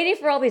 what are you waiting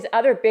for all these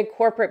other big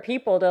corporate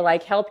people to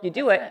like help you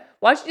do it?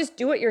 Why don't you just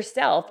do it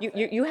yourself?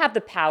 You have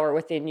the power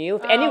within you.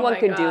 If anyone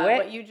can do it.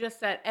 What you just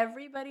said,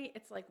 everybody,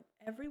 it's like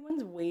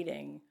everyone's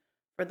waiting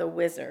for the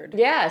wizard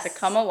to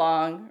come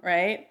along,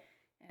 right?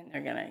 And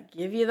they're gonna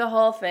give you the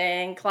whole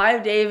thing.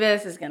 Clive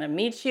Davis is gonna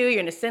meet you.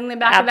 You're gonna sing in the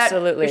back of that.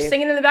 You're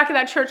singing in the back of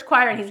that church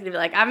choir, and he's gonna be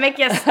like, "I'll make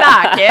you a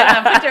stock, kid.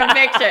 I'll put your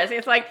pictures."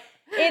 It's like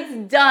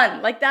it's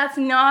done. Like that's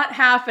not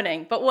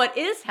happening. But what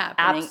is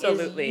happening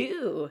is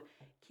you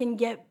can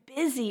get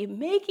busy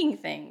making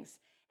things.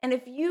 And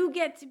if you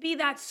get to be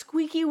that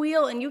squeaky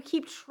wheel and you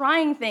keep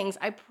trying things,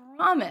 I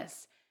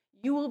promise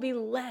you will be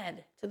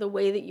led to the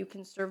way that you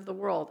can serve the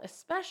world,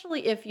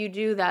 especially if you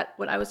do that.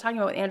 What I was talking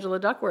about, what Angela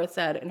Duckworth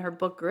said in her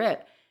book,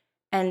 Grit.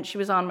 And she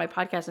was on my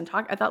podcast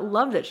and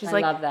loved it. She's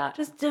like, love that.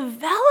 Just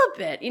develop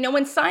it.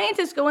 When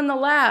scientists go in the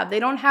lab,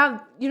 they don't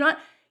have, you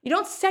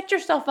don't set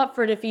yourself up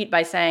for defeat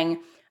by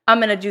saying, I'm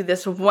going to do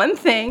this one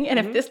thing. And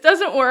if this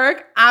doesn't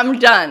work, I'm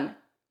done.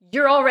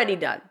 You're already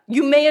done.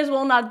 You may as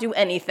well not do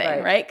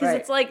anything, right? Because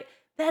it's like,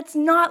 that's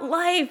not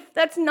life.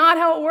 That's not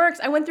how it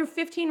works. I went through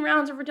 15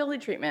 rounds of fertility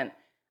treatment.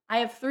 I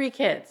have 3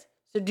 kids.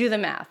 So do the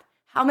math.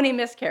 How many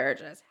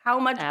miscarriages? How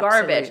much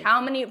garbage? How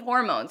many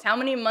hormones? How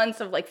many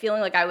months of like feeling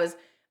like I was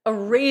a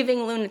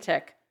raving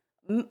lunatic?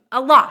 A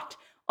lot.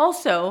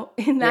 Also,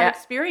 in that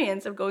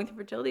experience of going through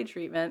fertility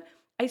treatment,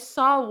 I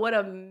saw what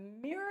a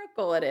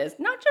miracle it is.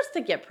 Not just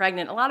to get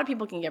pregnant. A lot of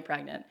people can get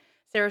pregnant.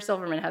 Sarah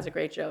Silverman has a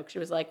great joke. She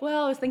was like,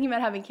 well, I was thinking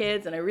about having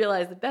kids, and I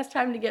realized the best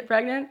time to get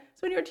pregnant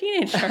is when you're a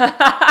teenager.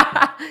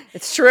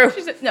 It's true.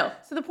 She said, no.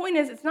 So the point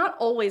is, it's not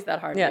always that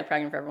hard to get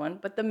pregnant for everyone.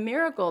 But the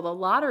miracle, the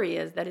lottery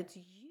is that it's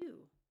you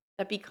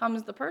that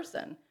becomes the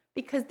person.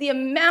 Because the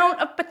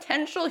amount of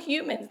potential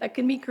humans that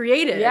can be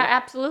created. Yeah,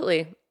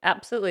 absolutely.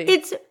 Absolutely.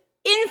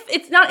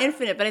 It's not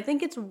infinite, but I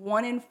think it's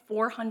 1 in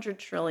 400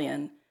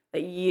 trillion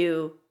that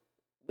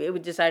it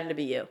would decided to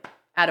be you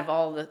out of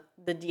all the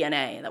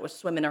DNA that was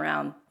swimming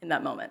around in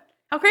that moment.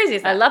 How crazy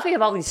is that? I love how you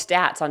have all these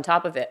stats on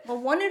top of it.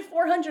 Well, 1 in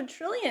 400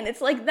 trillion. It's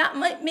like that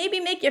might maybe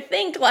make you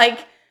think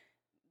like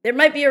there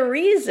might be a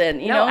reason,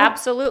 you know?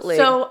 Absolutely.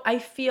 So I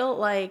feel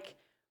like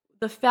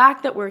the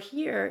fact that we're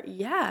here,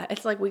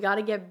 it's like we got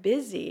to get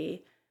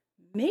busy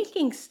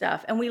making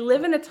stuff. And we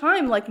live in a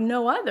time like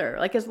no other.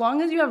 Like as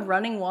long as you have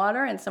running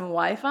water and some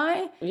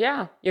Wi-Fi.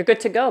 Yeah, you're good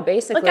to go,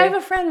 basically. Like I have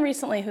a friend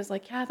recently who's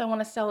like, Kath, I want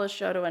to sell a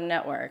show to a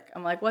network.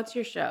 I'm like, what's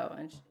your show?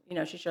 And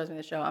she shows me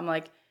the show. I'm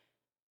like,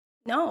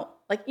 no.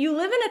 Like you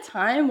live in a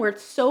time where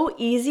it's so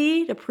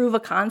easy to prove a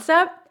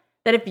concept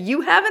that if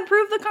you haven't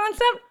proved the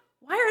concept,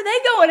 why are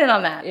they going in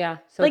on that? Yeah,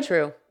 so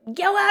true.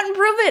 go out and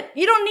prove it.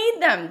 You don't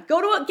need them.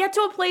 Get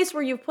to a place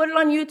where you put it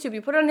on YouTube,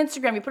 you put it on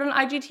Instagram, you put it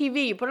on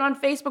IGTV, you put it on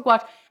Facebook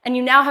Watch, and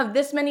you now have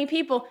this many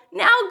people.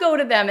 Now go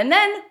to them. And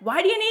then,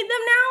 why do you need them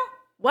now?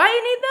 Why do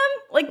you need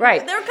them? Like,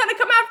 right. They're going to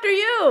come after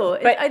you.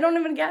 But I don't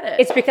even get it.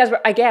 It's because,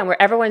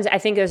 where everyone's, I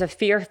think there's a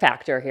fear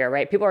factor here,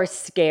 right? People are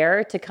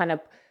scared to kind of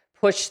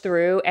push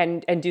through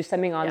and do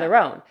something on their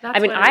own. I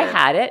mean, I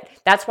had it.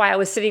 That's why I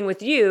was sitting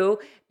with you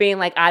being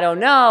like, I don't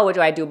know. What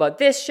do I do about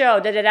this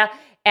show?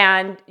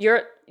 And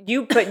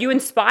you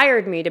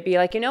inspired me to be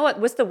like, you know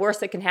what's the worst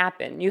that can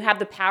happen? You have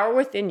the power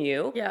within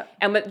you. Yeah.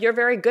 And you're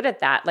very good at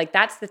that. Like,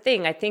 that's the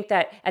thing. I think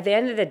that at the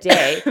end of the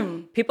day,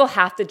 people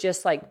have to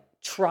just like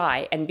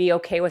try and be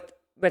okay with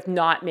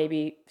not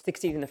maybe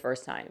succeeding the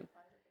first time.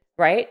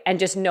 Right? And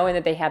just knowing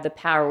that they have the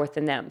power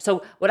within them.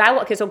 So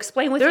so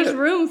explain with you. There's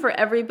room for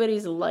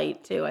everybody's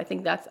light too. I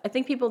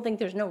think people think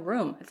there's no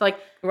room. It's like,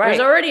 there's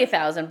already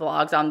 1,000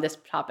 blogs on this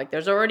topic.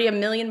 There's already 1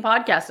 million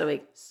podcasts a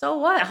week. So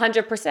what?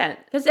 100%.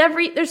 Because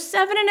there's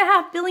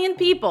 7.5 billion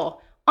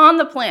people on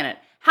the planet.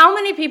 How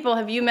many people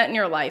have you met in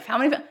your life? How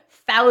many?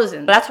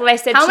 Thousands. But that's what I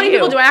said to you. How many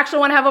people do I actually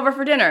want to have over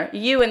for dinner?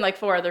 You and like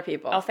 4 other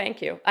people. Oh,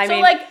 thank you.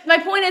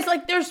 My point is,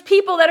 like, there's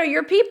people that are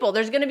your people.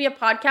 There's going to be a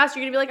podcast.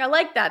 You're going to be like, I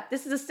like that.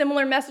 This is a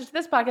similar message to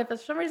this podcast. But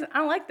for some reason, I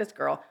don't like this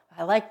girl.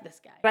 I like this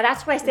guy. But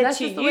that's what I said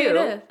to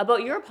you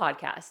about your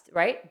podcast,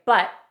 right?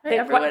 But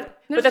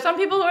there's some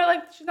people who are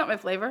like, she's not my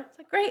flavor. It's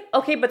like, great.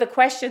 Okay, but the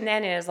question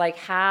then is like,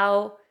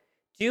 how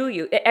do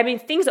you? I mean,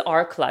 things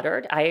are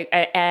cluttered.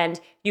 And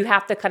you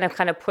have to kind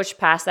of push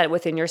past that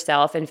within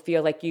yourself and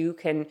feel like you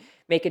can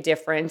make a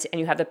difference and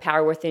you have the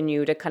power within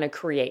you to kind of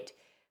create.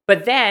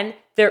 But then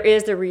there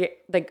is the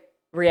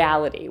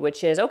reality,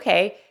 which is,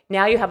 okay,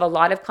 now you have a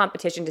lot of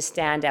competition to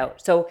stand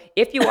out. So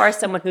if you are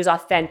someone who's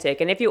authentic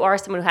and if you are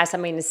someone who has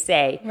something to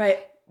say,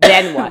 right,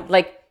 then what?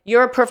 Like,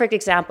 you're a perfect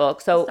example.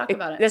 So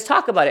let's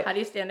talk about it. How do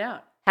you stand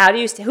out?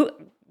 You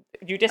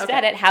just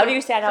said it. How do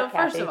you stand out,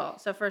 Kathy?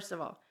 First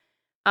of all,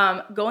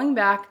 going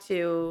back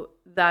to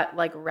that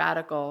like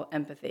radical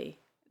empathy,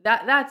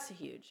 that's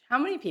huge. How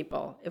many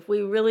people, if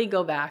we really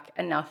go back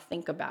and now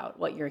think about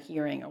what you're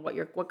hearing or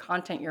what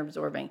content you're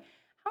absorbing,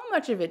 how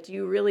much of it do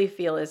you really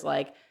feel is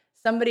like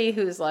somebody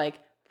who's like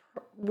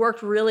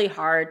worked really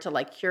hard to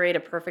like curate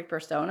a perfect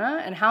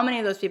persona, and how many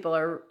of those people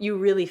are you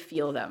really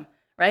feel them,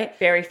 right?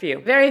 Very few.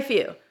 Very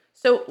few.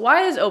 So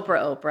why is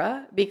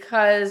Oprah?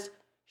 Because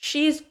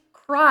she's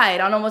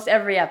cried on almost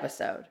every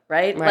episode,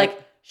 right? Like,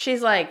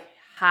 she's like,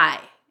 hi.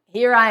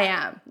 Here I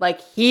am.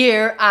 Like,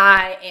 here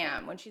I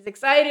am. When she's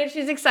excited,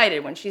 she's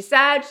excited. When she's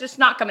sad, she's just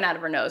not coming out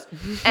of her nose.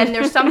 And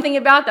there's something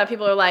about that.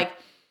 People are like,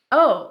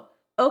 oh,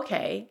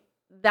 okay,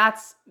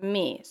 that's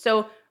me.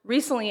 So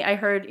recently I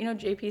heard,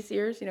 JP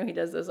Sears, he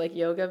does those like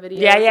yoga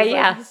videos.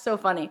 Yeah. He's so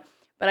funny.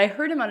 But I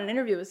heard him on an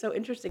interview. It was so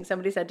interesting.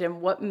 Somebody said to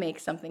him, what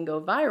makes something go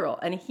viral?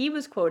 And he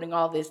was quoting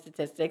all these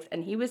statistics,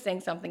 and he was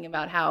saying something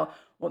about how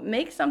what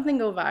makes something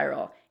go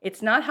viral,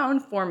 it's not how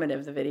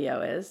informative the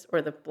video is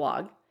or the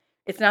blog.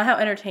 It's not how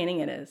entertaining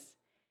it is.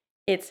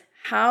 It's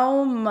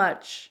how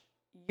much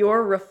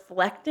you're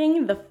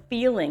reflecting the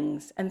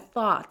feelings and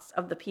thoughts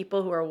of the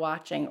people who are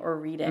watching or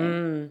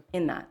reading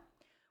in that.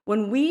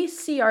 When we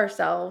see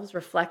ourselves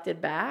reflected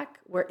back,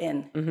 we're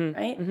in,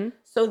 right? Mm-hmm.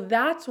 So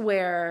that's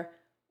where,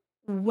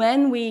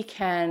 when we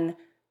can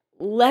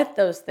let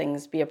those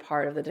things be a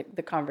part of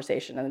the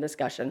conversation and the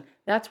discussion,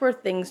 that's where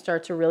things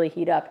start to really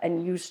heat up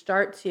and you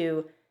start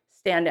to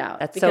stand out.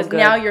 That's because so good.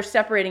 Now you're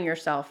separating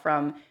yourself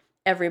from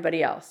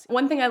everybody else.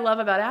 One thing I love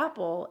about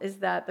Apple is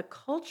that the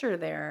culture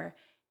there,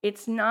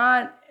 it's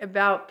not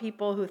about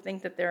people who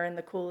think that they're in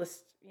the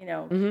coolest,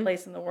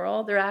 place in the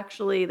world.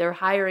 They're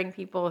hiring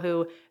people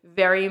who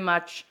very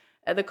much,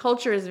 the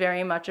culture is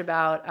very much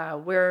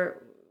about we're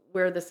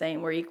the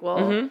same, we're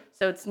equal.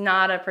 So it's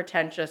not a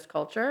pretentious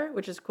culture,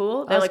 which is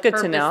cool. They're good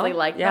to know.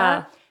 Like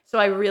that. So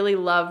I really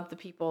loved the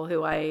people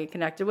who I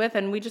connected with,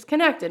 and we just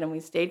connected and we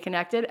stayed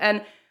connected.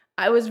 And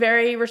I was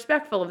very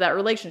respectful of that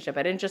relationship.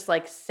 I didn't just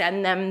like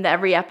send them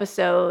every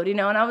episode, and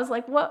I was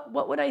like,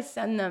 what would I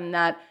send them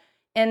that?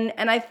 And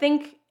I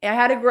think I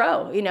had to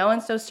grow,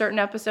 and so certain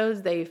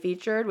episodes they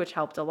featured, which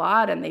helped a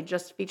lot. And they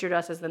just featured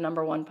us as the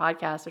 #1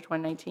 podcast of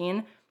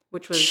 2019,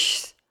 which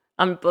was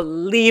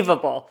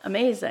unbelievable.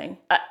 Amazing.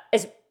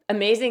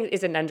 Amazing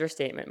is an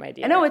understatement, my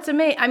dear. I know, it's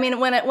amazing. I mean,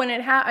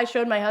 I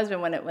showed my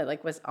husband when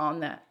it was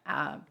on the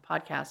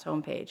podcast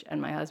homepage, and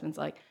my husband's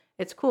like,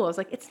 it's cool. I was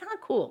like, it's not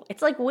cool.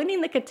 It's like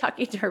winning the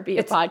Kentucky Derby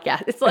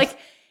podcast. It's like,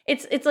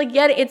 it's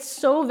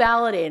so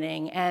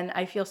validating, and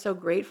I feel so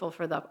grateful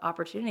for the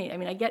opportunity. I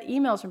mean, I get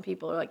emails from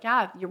people who are like,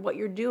 yeah, what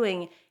you're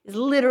doing is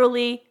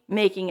literally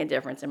making a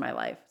difference in my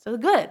life. So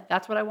good.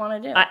 That's what I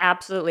want to do.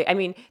 Absolutely. I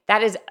mean,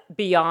 that is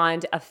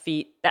beyond a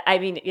feat. I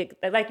mean,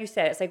 like you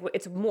said,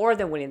 it's more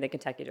than winning the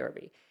Kentucky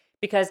Derby,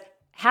 because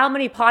how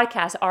many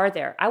podcasts are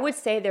there? I would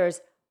say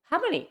there's how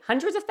many?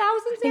 Hundreds of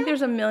thousands? I think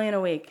there's 1 million a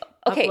week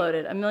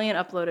uploaded. 1 million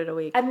uploaded a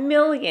week. 1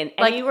 million. And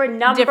like, you were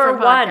number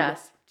one.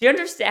 Podcasts. Do you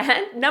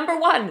understand?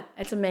 #1.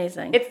 It's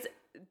amazing. It's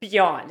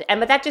beyond.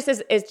 But that just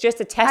is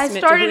just a testament to who you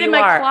are. I started in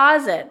my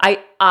closet.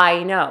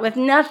 I know. With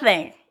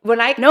nothing.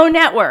 no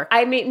network.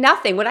 I mean,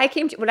 nothing. When I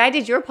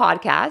did your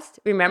podcast,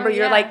 remember,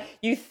 you're yeah. like,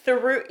 you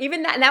threw,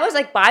 even that, and that was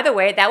like, by the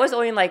way, that was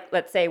only like,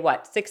 let's say,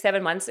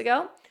 6-7 months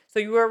ago? So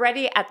you were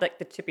already at like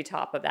the tippy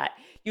top of that.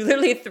 You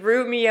literally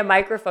threw me a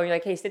microphone. You're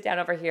like, hey, sit down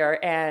over here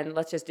and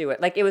let's just do it.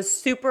 Like, it was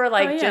super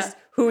like just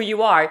who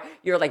you are.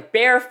 You're like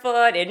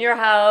barefoot in your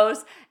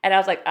house. And I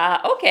was like,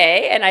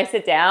 okay. And I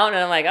sit down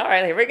and I'm like, all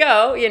right, here we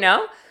go, you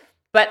know?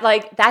 But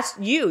like, that's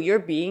you. You're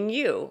being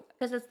you.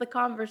 Because it's the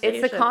conversation.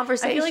 It's the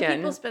conversation. I feel like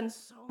people spend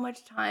so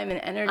much time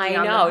and energy I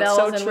on know, the bells it's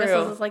so and true.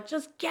 whistles. It's like,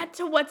 just get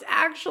to what's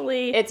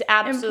actually It's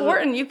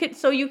important. You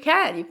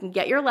can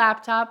get your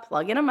laptop,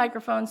 plug in a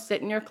microphone,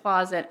 sit in your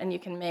closet, and you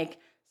can make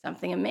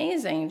something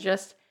amazing.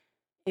 Just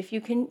if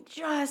you can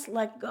just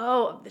let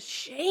go of the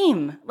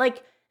shame,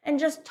 like, and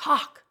just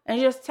talk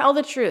and just tell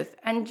the truth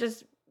and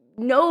just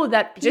know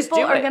that people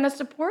are going to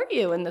support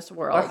you in this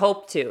world. Or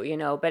hope to, you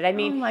know. But I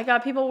mean, oh my God,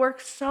 people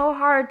work so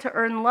hard to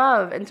earn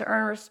love and to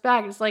earn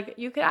respect. It's like,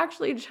 you could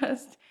actually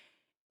just,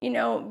 you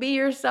know, be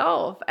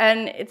yourself.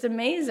 And it's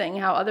amazing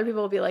how other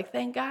people will be like,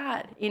 thank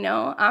God, you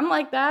know, I'm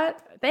like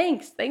that.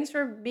 Thanks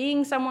for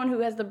being someone who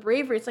has the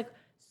bravery. It's like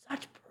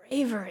such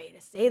bravery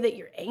to say that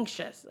you're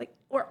anxious. Like,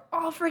 we're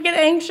all freaking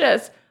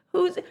anxious.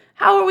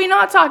 How are we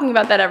not talking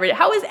about that every day?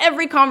 How is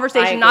every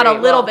conversation not a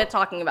little bit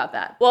talking about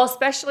that? Well,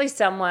 especially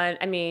someone,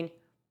 I mean,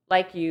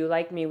 like you,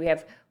 like me, we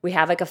have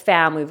like a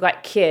family, we've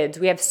got kids,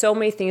 we have so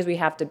many things we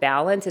have to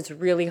balance. It's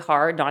really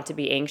hard not to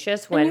be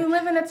anxious when you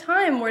live in a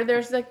time where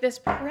there's like this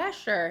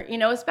pressure, you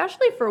know,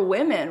 especially for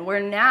women, where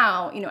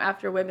now, you know,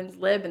 after women's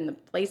lib in the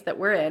place that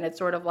we're in, it's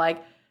sort of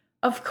like,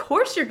 of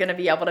course you're going to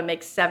be able to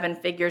make 7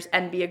 figures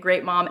and be a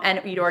great mom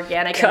and eat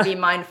organic and be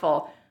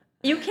mindful.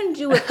 You can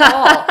do it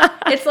all.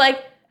 It's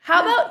like,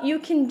 how about you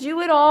can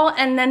do it all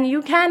and then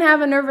you can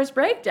have a nervous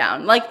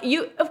breakdown? Like,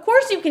 of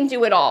course you can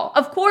do it all.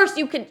 Of course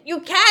you can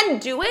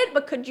do it,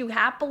 but could you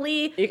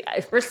happily,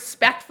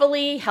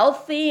 respectfully,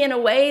 healthy in a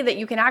way that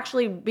you can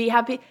actually be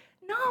happy?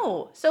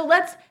 No. So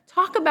let's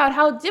talk about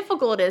how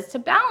difficult it is to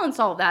balance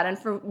all that. And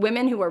for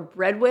women who are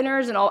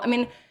breadwinners and all, I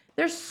mean,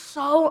 there's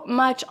so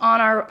much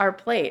on our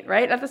plate,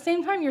 right? At the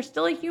same time, you're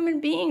still a human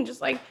being, just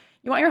like,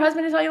 you want your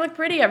husband to tell you look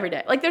pretty every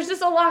day. Like, there's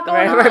just a lot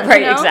going on.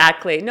 Right, you know?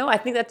 Exactly. No, I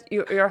think that's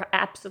you're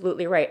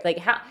absolutely right. Like,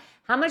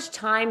 how much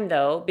time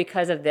though,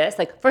 because of this?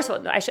 Like, first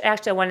of all,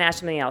 I want to ask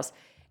something else.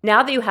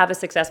 Now that you have a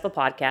successful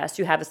podcast,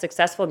 you have a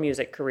successful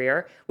music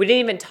career. We didn't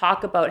even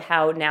talk about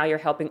how now you're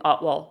helping.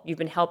 You've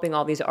been helping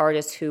all these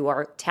artists who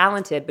are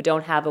talented but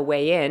don't have a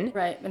way in.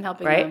 Right, been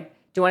helping right? them.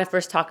 Do you want to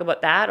first talk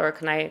about that, or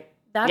can I?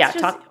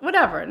 That's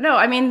whatever. No,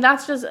 I mean,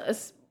 that's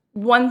just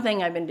one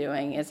thing I've been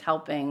doing is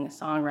helping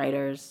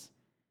songwriters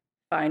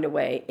find a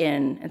way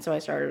in. And so I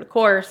started a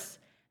course.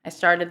 I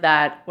started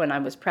that when I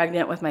was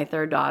pregnant with my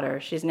 3rd daughter.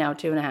 She's now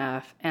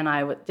 2.5. And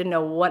I didn't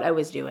know what I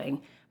was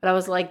doing. But I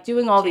was like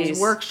doing all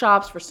these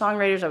workshops for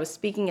songwriters. I was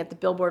speaking at the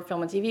Billboard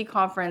Film and TV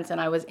conference. And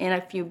I was in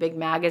a few big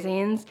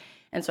magazines.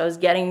 And so I was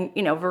getting,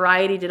 you know,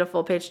 Variety did a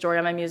full-page story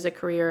on my music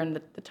career. And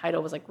the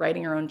title was like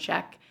Writing Her Own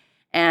Check.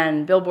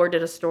 And Billboard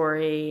did a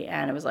story.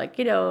 And it was like,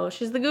 you know,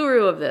 she's the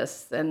guru of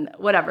this and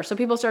whatever. So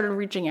people started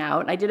reaching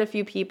out. I did a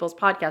few people's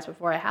podcasts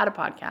before I had a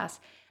podcast.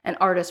 And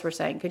artists were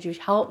saying, could you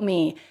help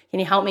me? Can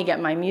you help me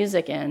get my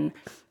music in?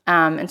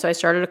 And so I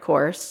started a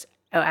course,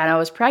 and I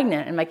was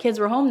pregnant, and my kids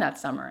were home that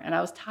summer, and I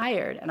was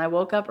tired, and I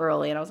woke up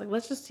early, and I was like,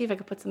 let's just see if I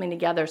could put something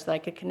together so that I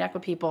could connect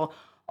with people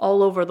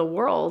all over the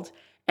world.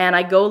 And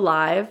I go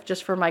live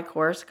just for my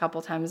course a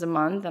couple times a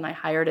month, and I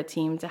hired a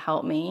team to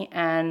help me,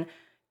 and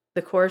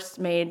the course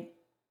made,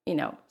 you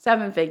know,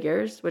 7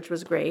 figures, which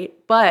was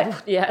great,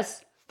 but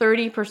yes,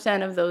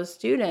 30% of those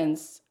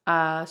students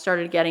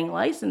started getting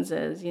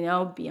licenses, you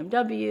know,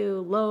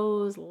 BMW,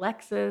 Lowe's,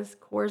 Lexus,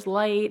 Coors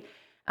Light,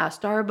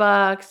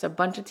 Starbucks, a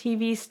bunch of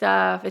TV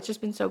stuff. It's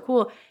just been so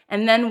cool.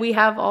 And then we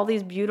have all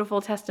these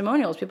beautiful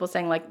testimonials, people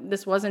saying like,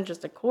 this wasn't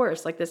just a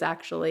course, like this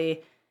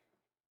actually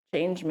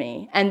changed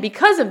me. And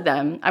because of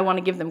them, I want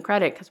to give them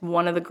credit because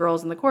one of the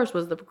girls in the course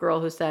was the girl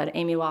who said,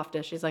 Amy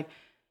Loftus, she's like,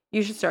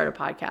 you should start a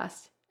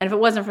podcast. And if it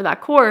wasn't for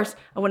that course,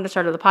 I wouldn't have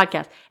started the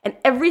podcast. And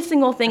every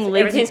single thing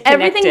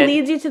everything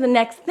leads you to the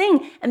next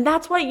thing. And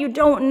that's what you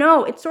don't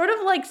know. It's sort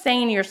of like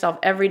saying to yourself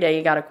every day,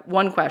 you got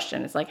one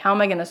question. It's like, how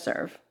am I going to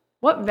serve?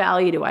 What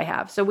value do I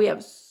have? So we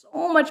have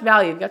so much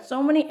value. We've got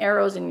so many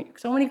arrows and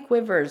so many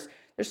quivers.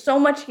 There's so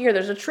much here.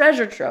 There's a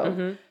treasure trove.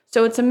 Mm-hmm.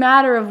 So it's a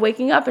matter of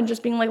waking up and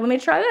just being like, let me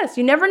try this.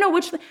 You never know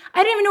I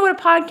didn't even know what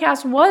a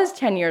podcast was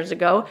 10 years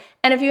ago.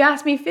 And if you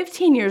asked me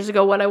 15 years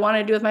ago what I want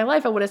to do with my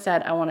life, I would have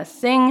said, I want to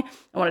sing.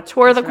 I want to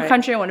tour the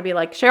country. I want to be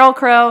like Sheryl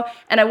Crow.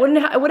 And I would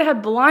have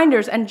had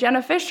blinders. And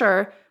Jenna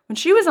Fisher, when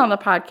she was on the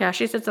podcast,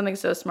 she said something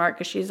so smart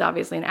because she's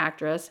obviously an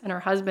actress and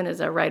her husband is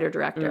a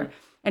writer-director.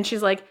 And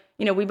she's like,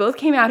 you know, we both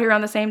came out here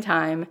around the same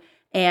time.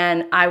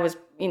 And I was,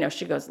 you know,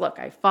 she goes, look,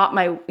 I fought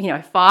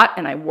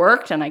and I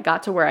worked and I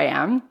got to where I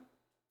am.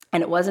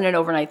 And it wasn't an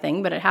overnight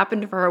thing, but it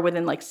happened for her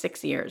within like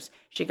 6 years.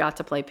 She got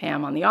to play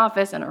Pam on The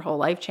Office and her whole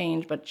life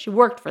changed, but she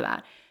worked for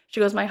that.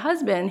 She goes, my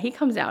husband, he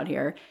comes out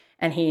here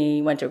And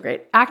he went to a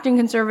great acting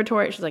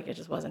conservatory. She's like, it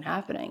just wasn't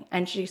happening.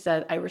 And she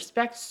said, I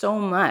respect so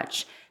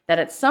much that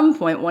at some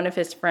point, one of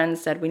his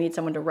friends said, we need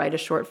someone to write a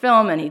short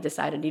film. And he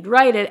decided he'd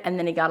write it. And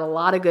then he got a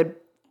lot of good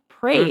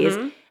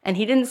praise. And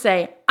he didn't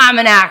say, I'm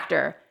an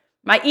actor.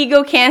 My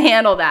ego can't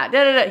handle that.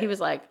 Da, da, da. He was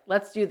like,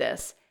 let's do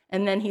this.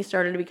 And then he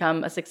started to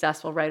become a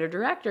successful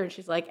writer-director. And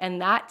she's like,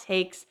 and that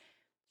takes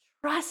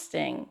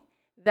trusting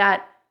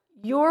that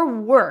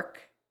your work,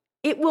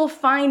 it will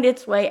find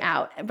its way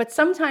out. But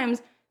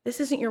sometimes this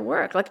isn't your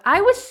work. Like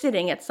I was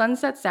sitting at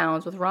Sunset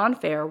Sounds with Ron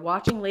Fair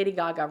watching Lady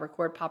Gaga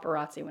record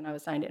Paparazzi when I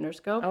was signed to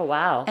Interscope. Oh,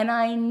 wow. And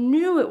I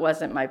knew it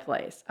wasn't my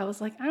place. I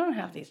was like, I don't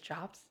have these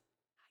chops.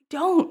 I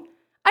don't.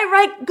 I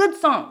write good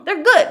songs.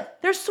 They're good.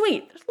 They're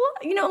sweet. There's a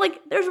lot, you know,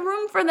 like there's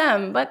room for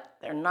them, but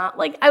they're not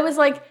like, I was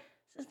like,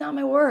 this is not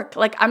my work.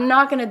 Like, I'm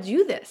not going to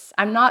do this.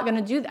 I'm not going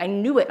to do that. I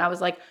knew it. And I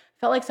was like,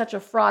 felt like such a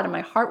fraud and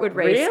my heart would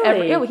race.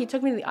 Really? He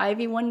took me to the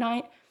Ivy one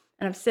night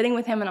and I'm sitting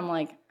with him and I'm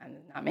like,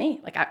 not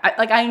me. Like,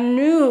 I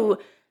knew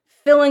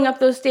filling up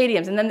those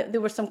stadiums. And then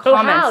there were some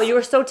comments. But how? You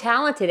were so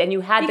talented and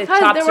you had because the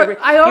chops.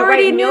 I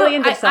already you write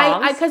millions of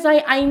songs. Because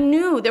I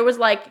knew there was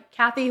like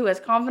Kathy who has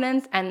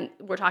confidence and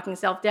we're talking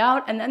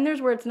self-doubt. And then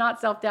there's where it's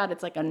not self-doubt.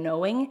 It's like a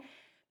knowing.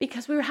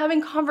 Because we were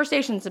having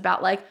conversations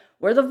about like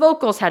where the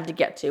vocals had to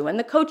get to and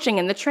the coaching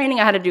and the training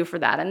I had to do for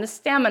that and the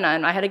stamina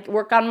and I had to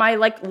work on my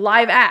like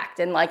live act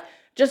and like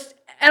just,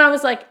 and I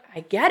was like,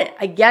 I get it.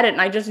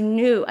 And I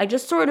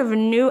just sort of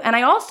knew. And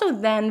I also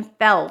then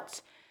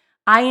felt,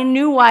 I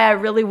knew why I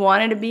really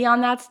wanted to be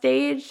on that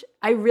stage.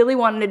 I really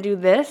wanted to do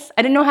this.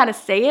 I didn't know how to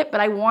say it,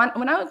 but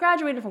when I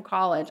graduated from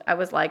college, I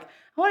was like,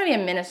 I want to be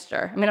a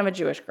minister. I mean, I'm a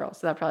Jewish girl,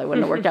 so that probably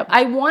wouldn't have worked out.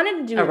 I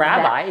wanted to do a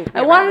rabbi.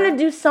 I wanted to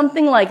do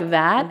something like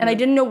that, and I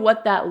didn't know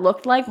what that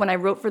looked like when I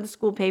wrote for the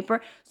school paper.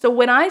 So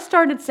when I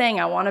started saying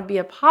I want to be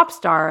a pop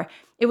star,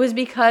 it was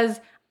because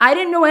I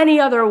didn't know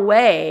any other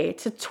way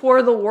to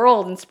tour the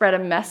world and spread a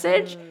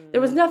message. There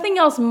was nothing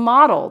else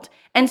modeled.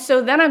 And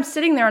so then I'm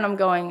sitting there and I'm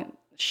going,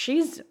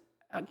 she's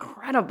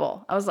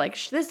incredible. I was like,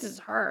 this is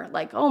her.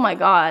 Like, oh my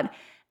God.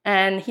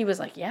 And he was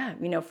like, yeah,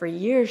 you know, for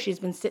years she's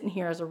been sitting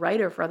here as a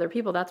writer for other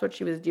people. That's what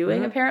she was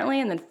doing apparently.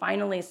 And then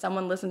finally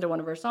someone listened to one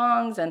of her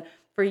songs. And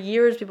for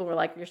years people were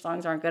like, your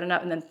songs aren't good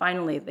enough. And then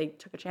finally they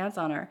took a chance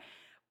on her.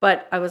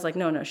 But I was like,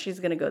 no, she's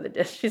going to go the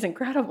disc. She's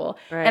incredible.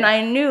 Right. And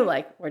I knew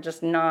like, we're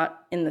just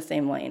not in the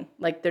same lane.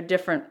 Like they're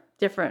different.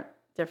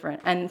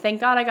 And thank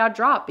God I got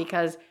dropped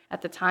because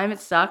at the time it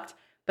sucked,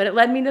 but it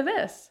led me to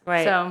this.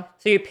 Right. So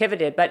you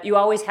pivoted, but you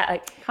always had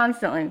like,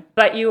 constantly.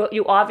 But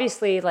you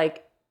obviously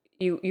like,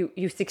 you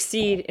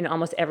succeed in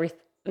almost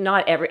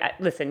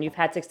listen, you've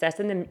had success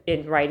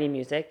in writing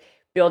music,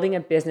 building a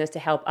business to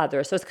help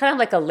others. So it's kind of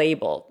like a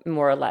label,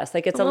 more or less.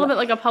 Like it's a little bit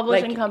like a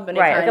publishing company.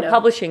 Right, like a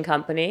publishing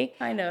company.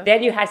 Kind of.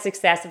 Then you had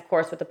success, of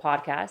course, with the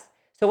podcast.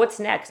 So what's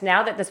next?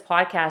 Now that this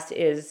podcast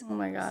is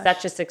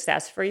such a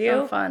success for you.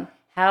 So fun.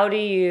 What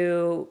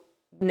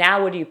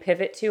do you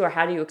pivot to or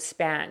how do you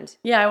expand?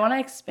 Yeah, I want to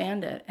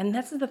expand it. And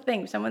this is the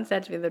thing. Someone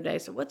said to me the other day,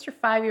 so what's your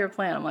 5-year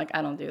plan? I'm like,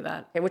 I don't do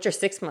that. Okay, what's your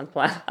 6-month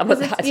plan? How about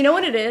that? You know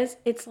what it is?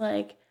 It's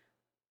like,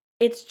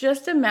 it's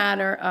just a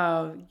matter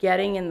of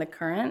getting in the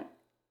current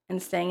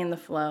and staying in the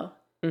flow.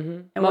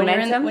 Mm-hmm. And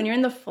momentum? when you're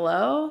in the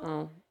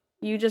flow,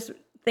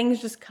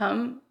 things just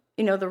come,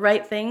 you know, the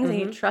right things and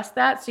you trust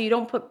that. So you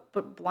don't put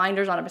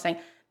blinders on it by saying,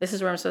 this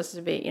is where I'm supposed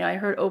to be. You know, I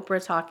heard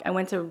Oprah talk. I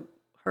went to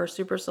her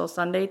Super Soul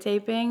Sunday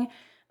taping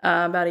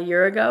about a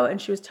year ago,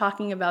 and she was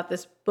talking about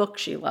this book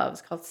she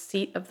loves called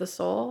Seat of the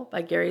Soul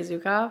by Gary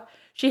Zukav.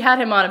 She had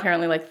him on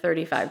apparently like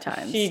 35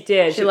 times. She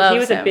did. He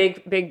was a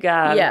big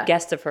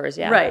guest of hers,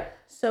 yeah. Right.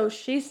 So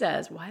she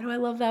says, why do I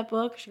love that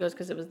book? She goes,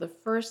 because it was the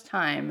first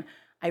time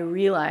I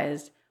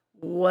realized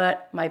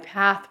what my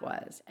path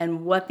was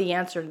and what the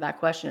answer to that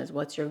question is.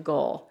 What's your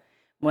goal?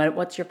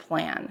 What's your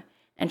plan?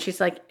 And she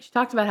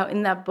talked about how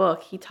in that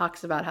book, he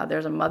talks about how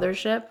there's a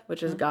mothership,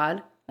 which is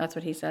God. That's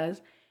what he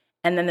says.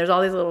 And then there's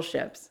all these little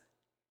ships.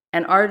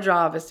 And our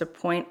job is to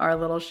point our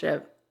little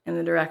ship in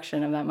the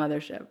direction of that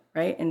mothership,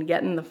 right? And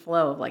get in the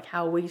flow of like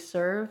how we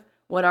serve,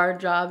 what our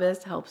job is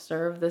to help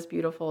serve this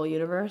beautiful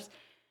universe.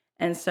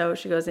 And so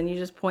she goes, and you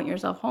just point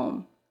yourself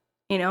home.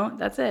 You know,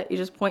 that's it. You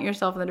just point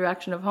yourself in the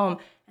direction of home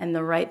and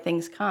the right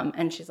things come.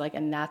 And she's like,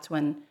 and that's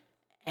when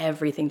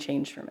everything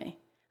changed for me.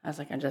 I was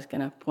like, I'm just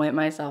going to point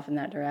myself in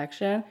that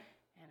direction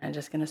and I'm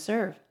just going to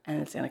serve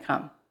and it's going to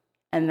come.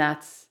 And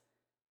that's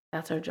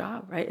our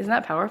job, right? Isn't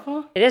that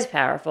powerful? It is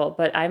powerful,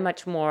 but I'm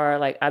much more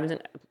like,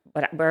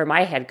 where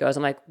my head goes,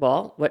 I'm like,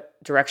 well, what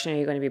direction are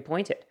you going to be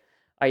pointed?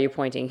 Are you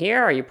pointing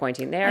here? Are you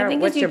pointing there? I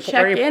think as you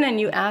check in and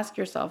you ask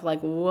yourself,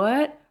 like,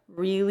 what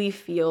really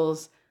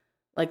feels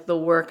like the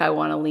work I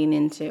want to lean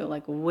into?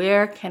 Like,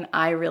 where can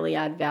I really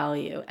add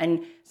value?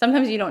 And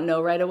sometimes you don't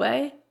know right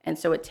away. And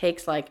so it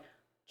takes like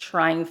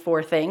trying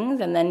 4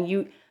 things. And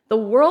then the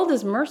world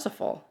is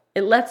merciful.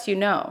 It lets you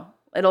know.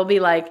 It'll be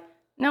like,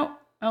 no,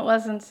 it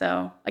wasn't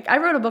so. Like I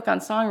wrote a book on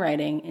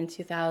songwriting in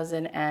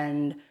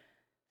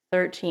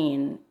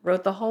 2013,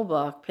 wrote the whole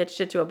book, pitched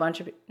it to a bunch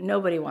of people.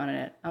 Nobody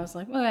wanted it. I was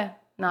like, okay,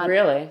 Not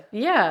Really?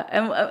 Yeah,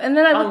 and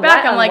then I look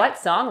back, I'm like, what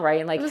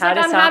songwriting? Like, it was how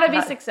like to on how to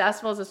be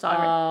successful as a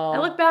songwriter. I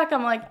look back,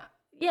 I'm like,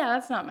 yeah,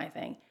 that's not my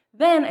thing.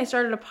 Then I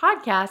started a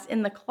podcast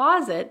in the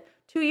closet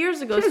 2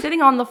 years ago,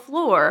 sitting on the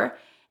floor.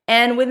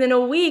 And within a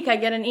week, I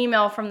get an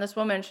email from this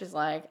woman. She's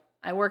like,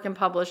 I work in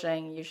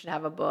publishing. You should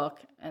have a book.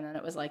 And then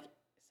it was like,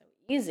 so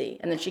easy.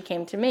 And then she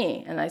came to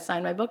me and I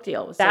signed my book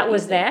deal. That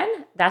was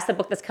then? That's the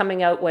book that's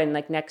coming out when,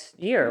 like, next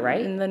year,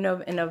 right? In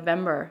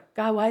November.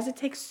 God, why does it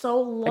take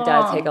so long? It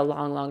does take a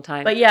long, long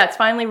time. But yeah, it's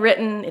finally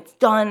written. It's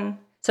done.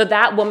 So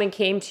that woman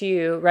came to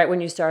you right when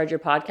you started your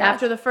podcast?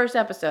 After the first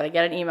episode, I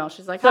get an email.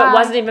 She's like, so it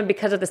wasn't even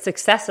because of the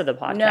success of the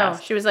podcast? No,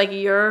 she was like,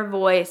 your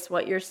voice,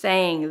 what you're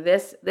saying,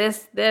 this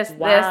has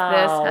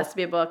to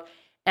be a book.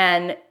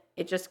 And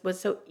it just was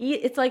so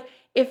it's like,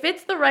 if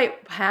it's the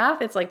right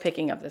path, it's like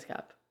picking up this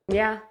cup.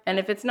 Yeah. And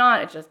if it's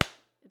not, it's just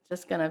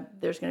there's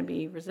gonna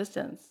be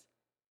resistance.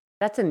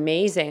 That's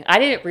amazing. I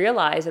didn't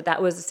realize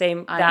that was the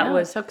same.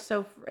 It took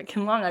so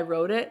freaking long. I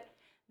wrote it.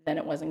 Then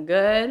it wasn't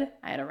good.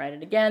 I had to write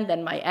it again.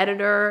 Then my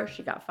editor,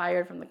 she got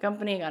fired from the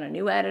company, got a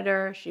new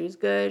editor. She was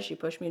good. She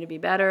pushed me to be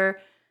better.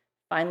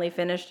 Finally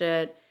finished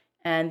it.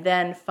 And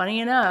then, funny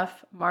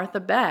enough, Martha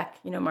Beck,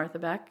 you know Martha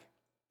Beck?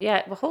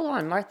 Yeah, well, hold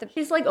on, Martha.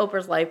 She's like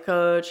Oprah's life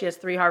coach. She has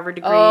 3 Harvard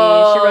degrees.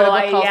 Oh, she wrote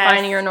a book called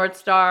Finding Your North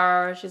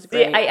Star. She's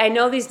great. See, I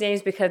know these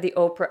names because the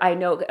Oprah, I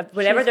know,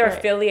 whenever they're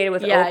affiliated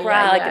with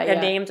Oprah, the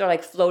names are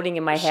like floating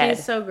in my head.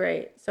 She's so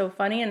great. So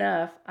funny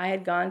enough, I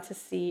had gone to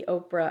see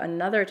Oprah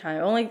another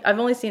time. I've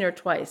only seen her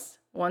twice.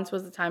 Once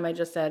was the time I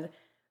just said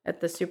at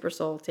the Super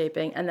Soul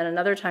taping. And then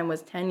another time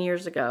was 10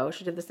 years ago.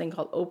 She did this thing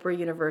called Oprah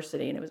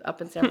University, and it was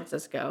up in San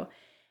Francisco.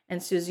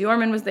 And Susie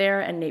Orman was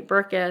there, and Nate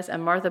Berkus,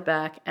 and Martha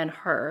Beck, and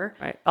her.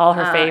 Right, all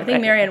her favorite. I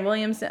think Marianne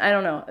Williamson. I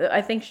don't know.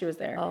 I think she was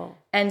there. Oh.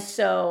 And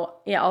so,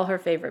 yeah, all her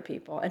favorite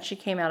people. And she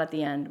came out at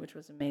the end, which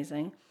was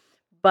amazing.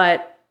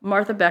 But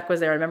Martha Beck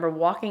was there. I remember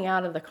walking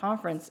out of the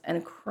conference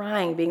and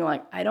crying, being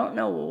like, I don't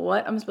know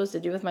what I'm supposed to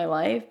do with my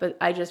life, but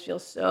I just feel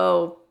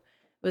so,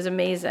 it was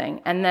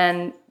amazing. And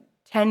then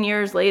 10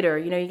 years later,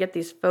 you get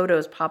these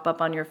photos pop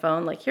up on your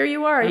phone, like, here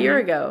you are a year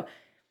ago.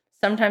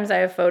 Sometimes I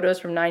have photos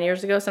from 9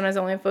 years ago. Sometimes I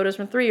only have photos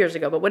from 3 years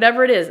ago. But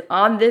whatever it is,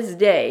 on this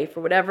day, for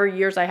whatever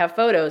years I have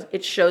photos,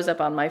 it shows up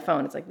on my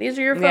phone. It's like, these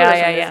are your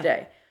photos on this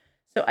day.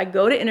 So I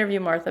go to interview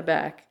Martha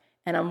Beck,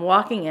 and I'm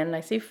walking in, and I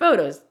see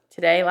photos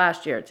today,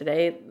 last year,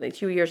 today, like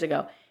 2 years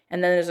ago.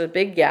 And then there's a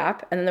big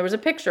gap. And then there was a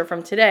picture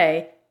from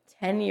today,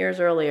 10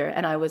 years earlier.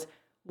 And I was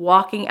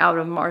walking out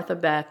of Martha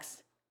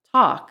Beck's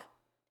talk.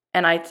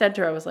 And I said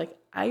to her, I was like,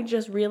 I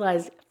just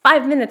realized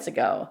 5 minutes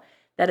ago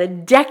that a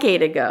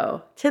decade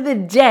ago, to the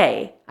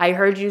day, I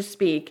heard you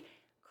speak,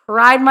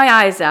 cried my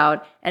eyes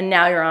out, and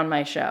now you're on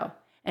my show.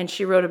 And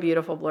she wrote a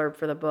beautiful blurb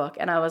for the book.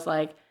 And I was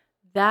like,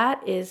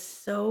 that is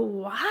so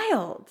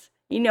wild.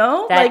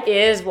 That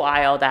is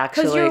wild,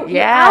 actually. Because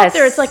you're out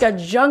there, it's like a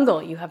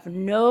jungle. You have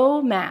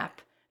no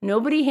map.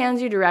 Nobody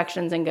hands you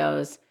directions and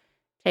goes,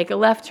 take a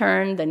left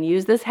turn, then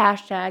use this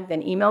hashtag,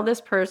 then email this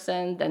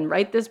person, then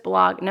write this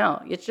blog.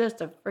 No, it's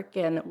just a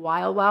freaking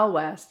wild, wild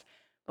west.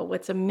 But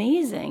what's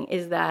amazing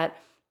is that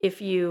if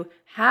you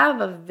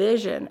have a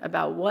vision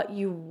about what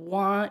you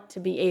want to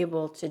be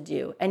able to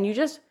do, and you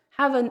just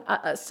have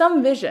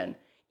some vision,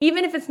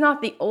 even if it's not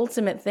the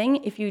ultimate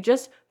thing, if you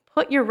just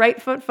put your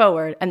right foot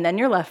forward and then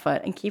your left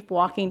foot and keep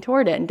walking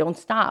toward it and don't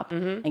stop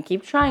and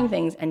keep trying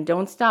things and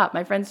don't stop.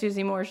 My friend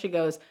Susie Moore, she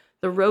goes,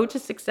 the road to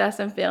success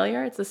and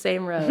failure, it's the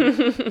same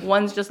road.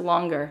 One's just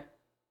longer.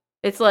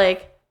 It's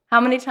like,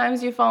 how many times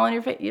do you fall on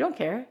your face? You don't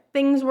care.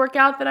 Things work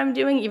out that I'm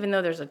doing, even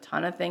though there's a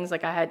ton of things.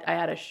 Like I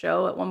had a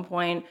show at one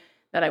point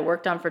that I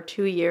worked on for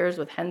 2 years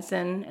with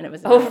Henson, and it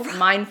was about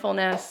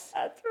mindfulness.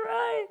 That's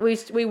right.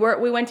 We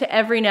went to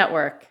every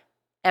network.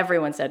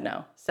 Everyone said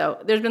no. So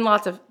there's been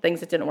lots of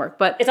things that didn't work.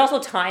 But it's also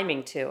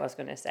timing, too, I was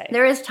going to say.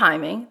 There is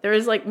timing. There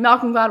is, like,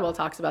 Malcolm Gladwell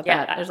talks about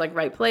that. There's, like,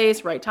 right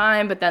place, right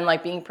time, but then,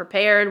 like, being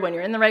prepared when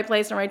you're in the right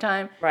place and right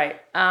time. Right.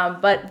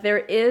 But there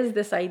is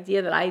this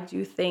idea that I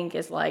do think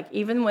is, like,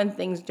 even when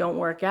things don't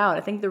work out,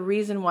 I think the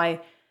reason why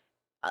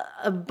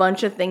a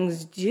bunch of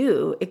things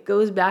do, it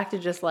goes back to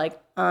just, like,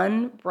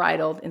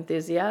 unbridled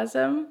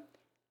enthusiasm.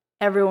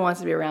 Everyone wants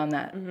to be around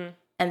that. Mm-hmm.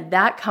 And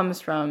that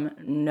comes from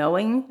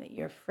knowing that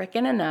you're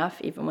freaking enough,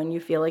 even when you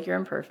feel like you're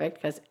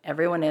imperfect, because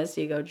everyone is,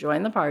 so you go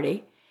join the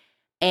party,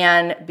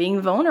 and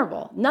being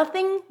vulnerable.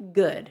 Nothing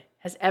good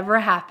has ever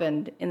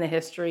happened in the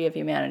history of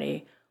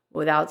humanity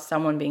without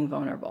someone being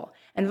vulnerable.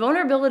 And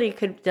vulnerability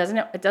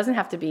doesn't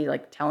have to be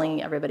like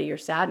telling everybody your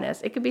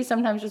sadness. It could be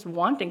sometimes just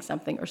wanting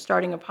something or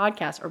starting a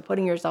podcast or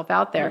putting yourself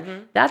out there.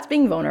 Mm-hmm. That's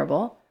being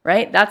vulnerable,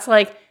 right? That's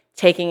like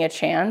taking a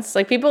chance.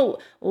 Like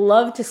people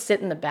love to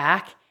sit in the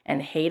back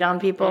and hate on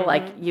people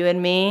like you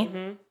and me.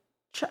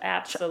 Mm-hmm.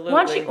 Absolutely.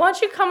 Why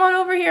don't you come on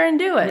over here and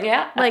do it?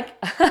 Yeah.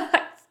 Like,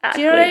 Do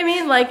you know what I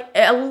mean? Like,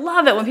 I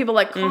love it when people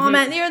like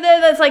comment. You're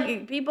there. That's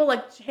like people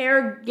like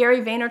tear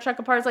Gary Vaynerchuk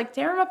apart. It's like,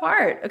 tear him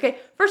apart. Okay.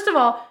 First of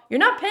all, you're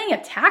not paying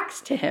a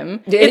tax to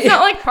him. It's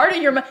not like part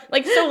of your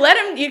like. So let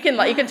him. You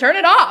can turn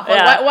it off.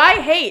 Like, why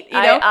hate? You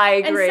know. I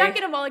agree. And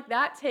second of all, like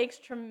that takes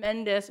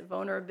tremendous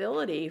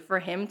vulnerability for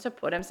him to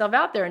put himself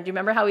out there. And do you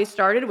remember how he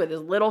started with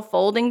his little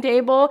folding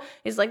table?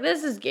 He's like,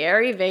 "This is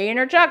Gary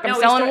Vaynerchuk. I'm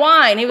selling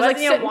wine." He was like,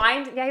 he a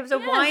wine? Yeah, he was a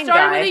wine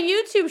started guy. with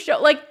a YouTube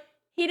show. Like,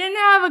 he didn't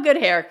have a good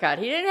haircut.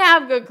 He didn't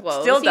have good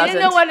clothes. Still doesn't. He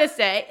didn't know what to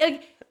say.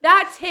 Like,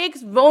 that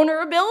takes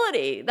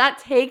vulnerability.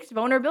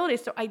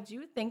 So I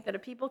do think that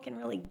if people can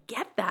really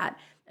get that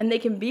and they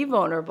can be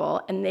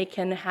vulnerable and they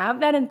can have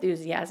that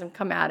enthusiasm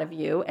come out of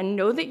you and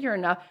know that you're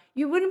enough,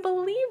 you wouldn't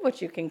believe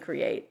what you can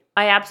create.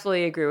 I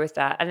absolutely agree with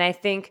that. And I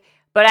think,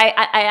 but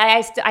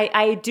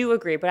I do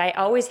agree, but I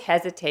always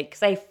hesitate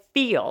because I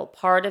feel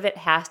part of it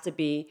has to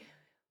be,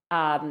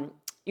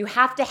 you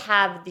have to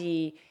have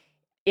the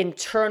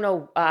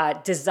internal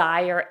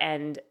desire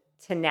and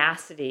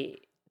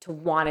tenacity to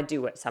want to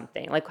do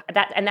something like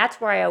that. And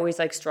that's where I always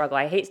like struggle.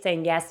 I hate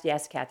saying yes,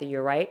 Kathy,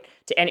 you're right,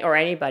 to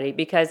anybody,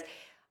 because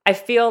I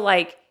feel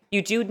like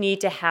you do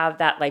need to have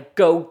that like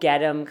go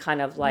get 'em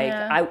kind of like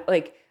I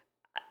like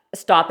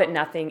stop at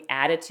nothing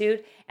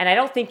attitude. And I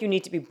don't think you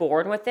need to be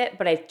born with it,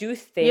 but I do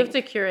think you have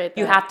to curate that.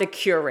 You have to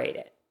curate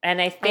it.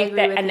 And I think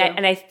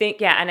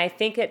I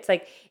think it's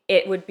like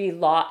it would be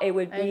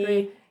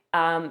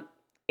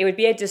it would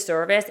be a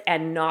disservice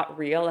and not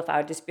real if I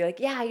would just be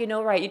like, yeah,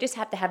 right. You just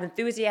have to have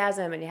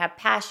enthusiasm and you have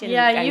passion.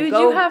 Yeah, and you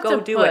go, do have go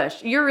to do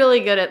push. It. You're really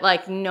good at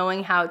like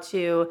knowing how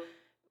to,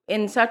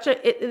 in such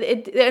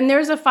a, and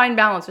there's a fine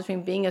balance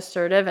between being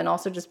assertive and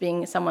also just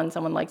being someone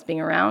likes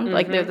being around.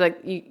 Like there's like,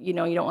 you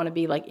don't want to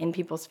be like in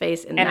people's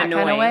face in that kind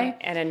of way.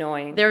 And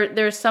annoying.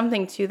 There's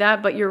something to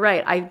that, but you're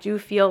right. I do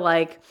feel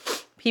like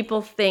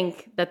people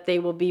think that they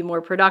will be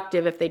more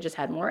productive if they just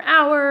had more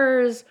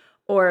hours,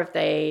 or if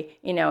they,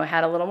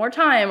 had a little more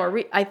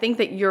time, I think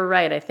that you're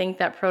right. I think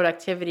that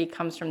productivity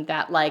comes from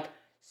that like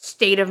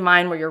state of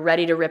mind where you're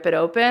ready to rip it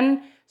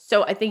open.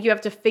 So I think you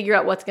have to figure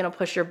out what's going to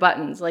push your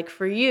buttons. Like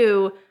for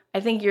you, I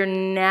think you're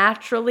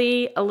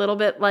naturally a little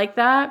bit like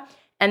that.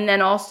 And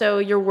then also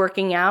you're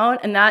working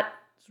out, and that's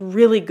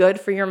really good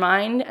for your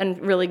mind and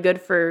really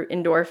good for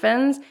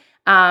endorphins.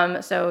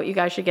 So you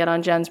guys should get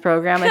on Jen's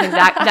program. I think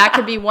that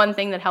could be one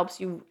thing that helps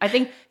you. I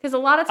think because a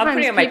lot of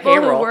times people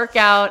who work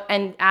out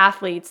and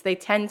athletes, they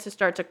tend to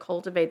start to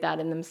cultivate that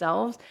in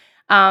themselves.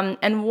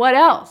 And what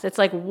else? It's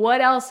like, what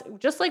else?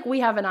 Just like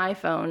we have an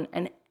iPhone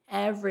and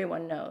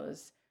everyone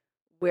knows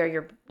where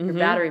your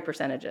battery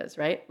percentage is,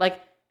 right? Like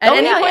at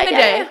any point in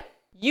the day,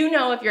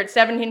 if you're at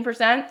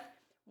 17%,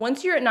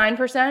 once you're at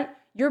 9%,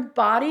 your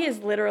body is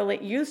literally,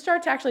 you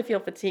start to actually feel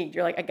fatigued.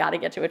 You're like, I got to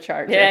get to a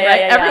charger,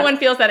 right? Everyone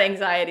feels that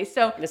anxiety.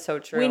 So it's so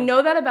true. We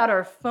know that about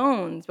our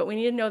phones, but we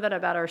need to know that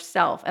about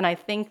ourselves. And I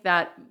think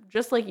that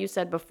just like you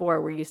said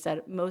before, where you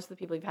said most of the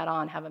people you've had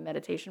on have a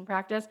meditation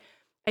practice,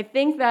 I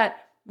think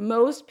that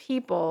most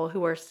people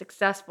who are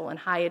successful and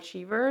high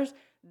achievers,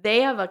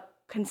 they have a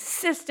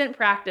consistent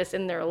practice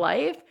in their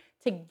life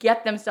to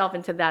get themselves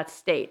into that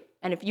state.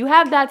 And if you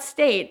have that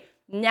state,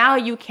 now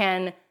you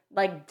can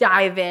like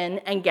dive in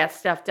and get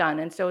stuff done.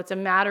 And so it's a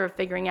matter of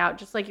figuring out,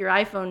 just like your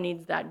iPhone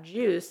needs that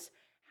juice,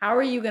 how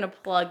are you going to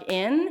plug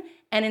in?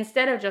 And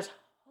instead of just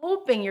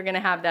hoping you're going to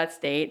have that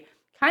state,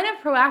 kind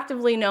of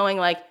proactively knowing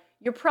like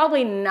you're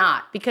probably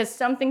not, because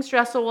something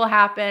stressful will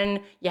happen.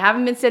 You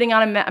haven't been sitting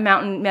on a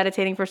mountain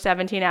meditating for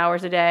 17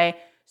 hours a day.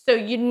 So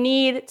you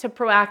need to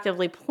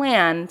proactively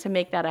plan to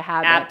make that a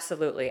habit.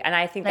 Absolutely. And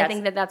I think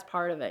that's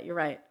part of it. You're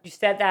right. You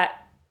said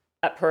that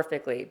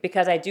perfectly,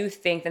 because I do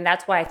think, and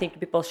that's why I think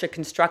people should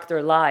construct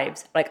their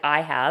lives like I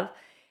have,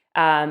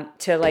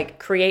 to like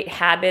create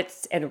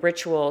habits and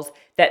rituals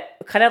that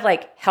kind of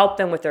like help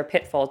them with their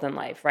pitfalls in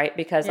life, right?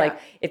 Because like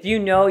if you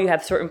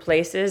have certain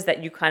places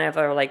that you kind of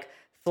are like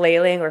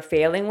flailing or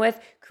failing with,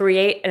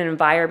 create an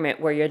environment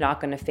where you're not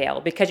going to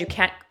fail, because you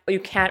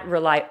can't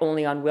rely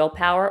only on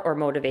willpower or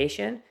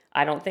motivation.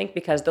 I don't think,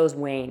 because those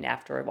wane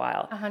after a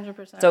while.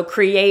 100%. So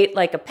create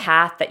like a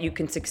path that you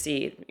can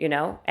succeed,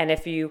 and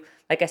if you,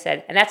 like I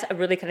said, and that's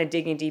really kind of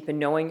digging deep and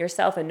knowing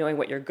yourself and knowing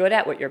what you're good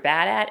at, what you're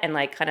bad at, and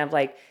like kind of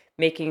like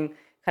making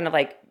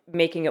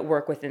it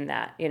work within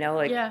that,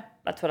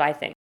 That's what I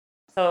think.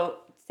 So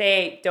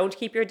say, don't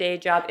keep your day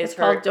job is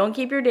called Don't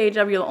Keep Your Day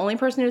Job. You're the only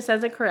person who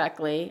says it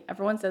correctly.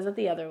 Everyone says it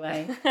the other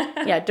way.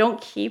 Don't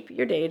keep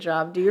your day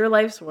job. Do your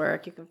life's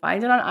work. You can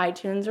find it on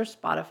iTunes or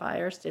Spotify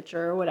or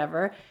Stitcher or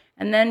whatever.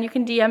 And then you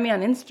can DM me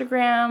on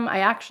Instagram.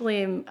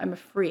 I'm a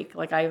freak.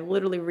 Like I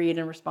literally read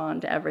and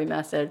respond to every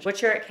message.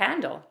 What's your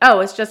handle?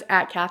 Oh, it's just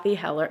at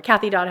Kathy.Heller.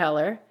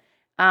 Kathy.Heller.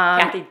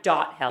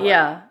 Kathy.Heller.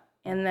 Yeah.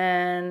 And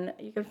then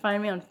you can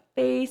find me on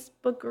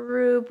Facebook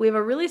group. We have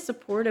a really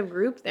supportive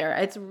group there.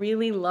 It's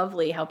really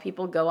lovely how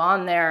people go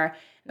on there and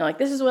they're like,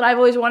 this is what I've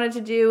always wanted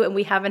to do. And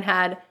we haven't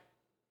had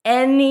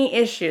any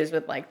issues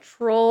with like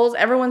trolls.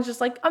 Everyone's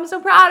just like, I'm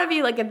so proud of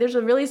you. Like there's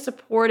a really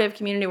supportive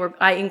community where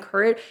I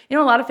encourage, a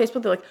lot of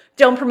Facebook, they're like,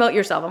 don't promote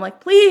yourself. I'm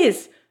like,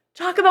 please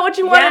talk about what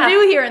you want to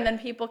do here. And then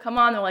people come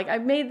on, they're like,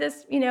 I've made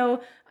this,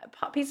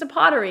 piece of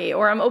pottery,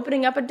 or I'm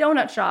opening up a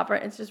donut shop. Or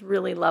it's just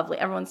really lovely.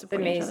 Everyone's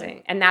supporting each other.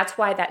 Amazing. And that's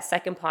why that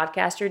second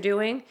podcast you're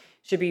doing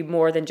should be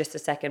more than just a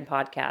second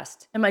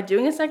podcast. Am I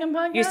doing a second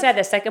podcast? You said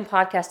a second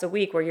podcast a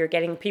week where you're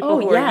getting people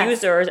who are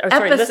users,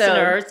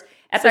 listeners.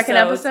 Second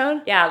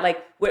episode? Yeah,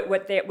 like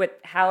with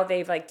how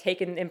they've like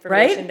taken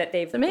information that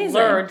they've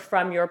learned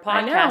from your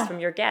podcast, from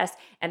your guests,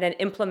 and then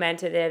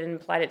implemented it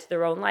and applied it to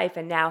their own life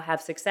and now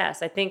have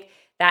success. I think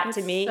that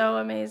to me so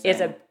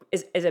amazing.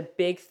 is a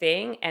big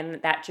thing,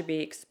 and that should be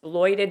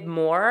exploited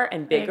more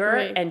and bigger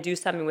and do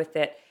something with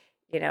it.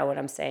 You know what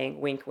I'm saying?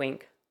 Wink,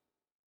 wink.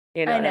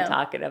 You know what I'm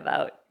talking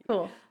about.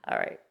 Cool. All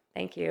right.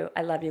 Thank you.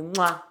 I love you.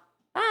 Mwah.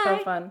 Bye. So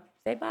fun.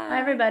 Say bye. Bye,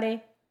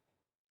 everybody.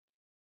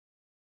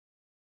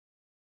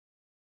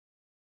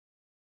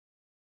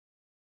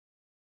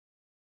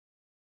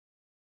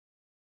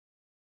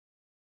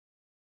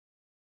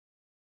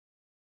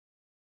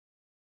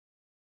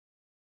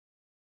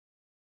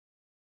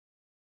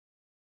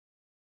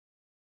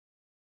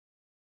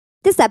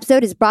 This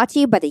episode is brought to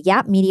you by the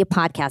Yap Media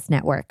Podcast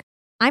Network.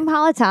 I'm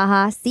Hala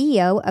Taha,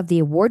 CEO of the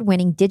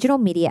award-winning digital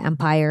media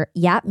empire,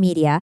 Yap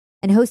Media,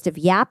 and host of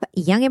Yap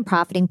Young and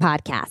Profiting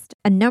Podcast,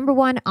 a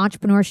 #1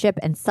 entrepreneurship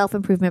and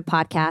self-improvement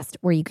podcast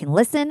where you can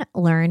listen,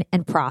 learn,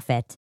 and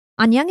profit.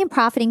 On Young and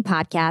Profiting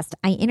Podcast,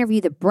 I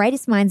interview the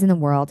brightest minds in the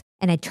world,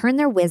 and I turn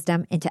their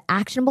wisdom into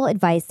actionable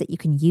advice that you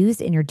can use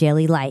in your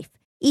daily life.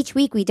 Each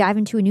week, we dive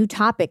into a new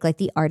topic like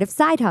the art of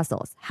side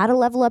hustles, how to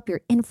level up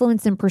your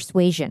influence and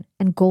persuasion,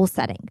 and goal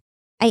setting.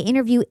 I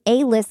interview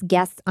A-list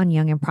guests on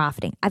Young and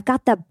Profiting. I've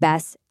got the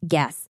best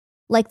guests,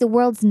 like the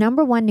world's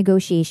 #1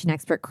 negotiation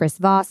expert, Chris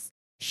Voss,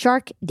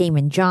 Shark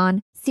Damon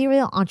John,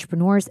 serial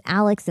entrepreneurs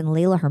Alex and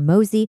Layla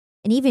Hermosi,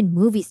 and even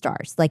movie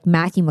stars like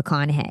Matthew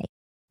McConaughey.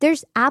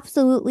 There's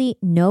absolutely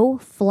no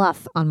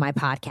fluff on my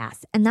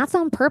podcast, and that's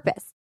on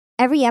purpose.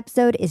 Every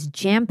episode is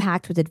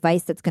jam-packed with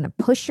advice that's going to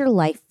push your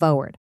life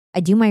forward. I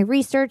do my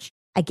research,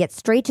 I get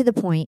straight to the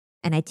point,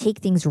 and I take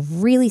things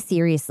really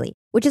seriously,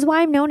 which is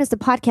why I'm known as the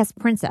podcast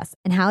princess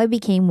and how I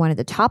became one of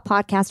the top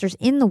podcasters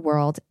in the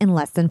world in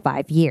less than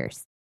 5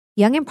 years.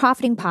 Young and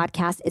Profiting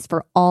Podcast is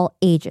for all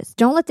ages.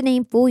 Don't let the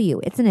name fool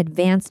you. It's an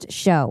advanced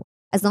show.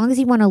 As long as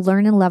you want to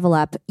learn and level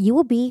up, you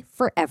will be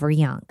forever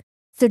young.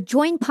 So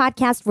join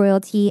Podcast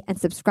Royalty and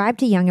subscribe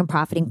to Young and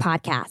Profiting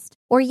Podcast,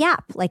 or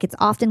YAP, like it's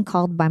often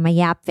called by my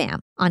YAP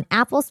fam, on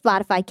Apple,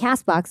 Spotify,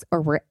 CastBox,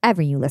 or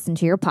wherever you listen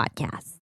to your podcasts.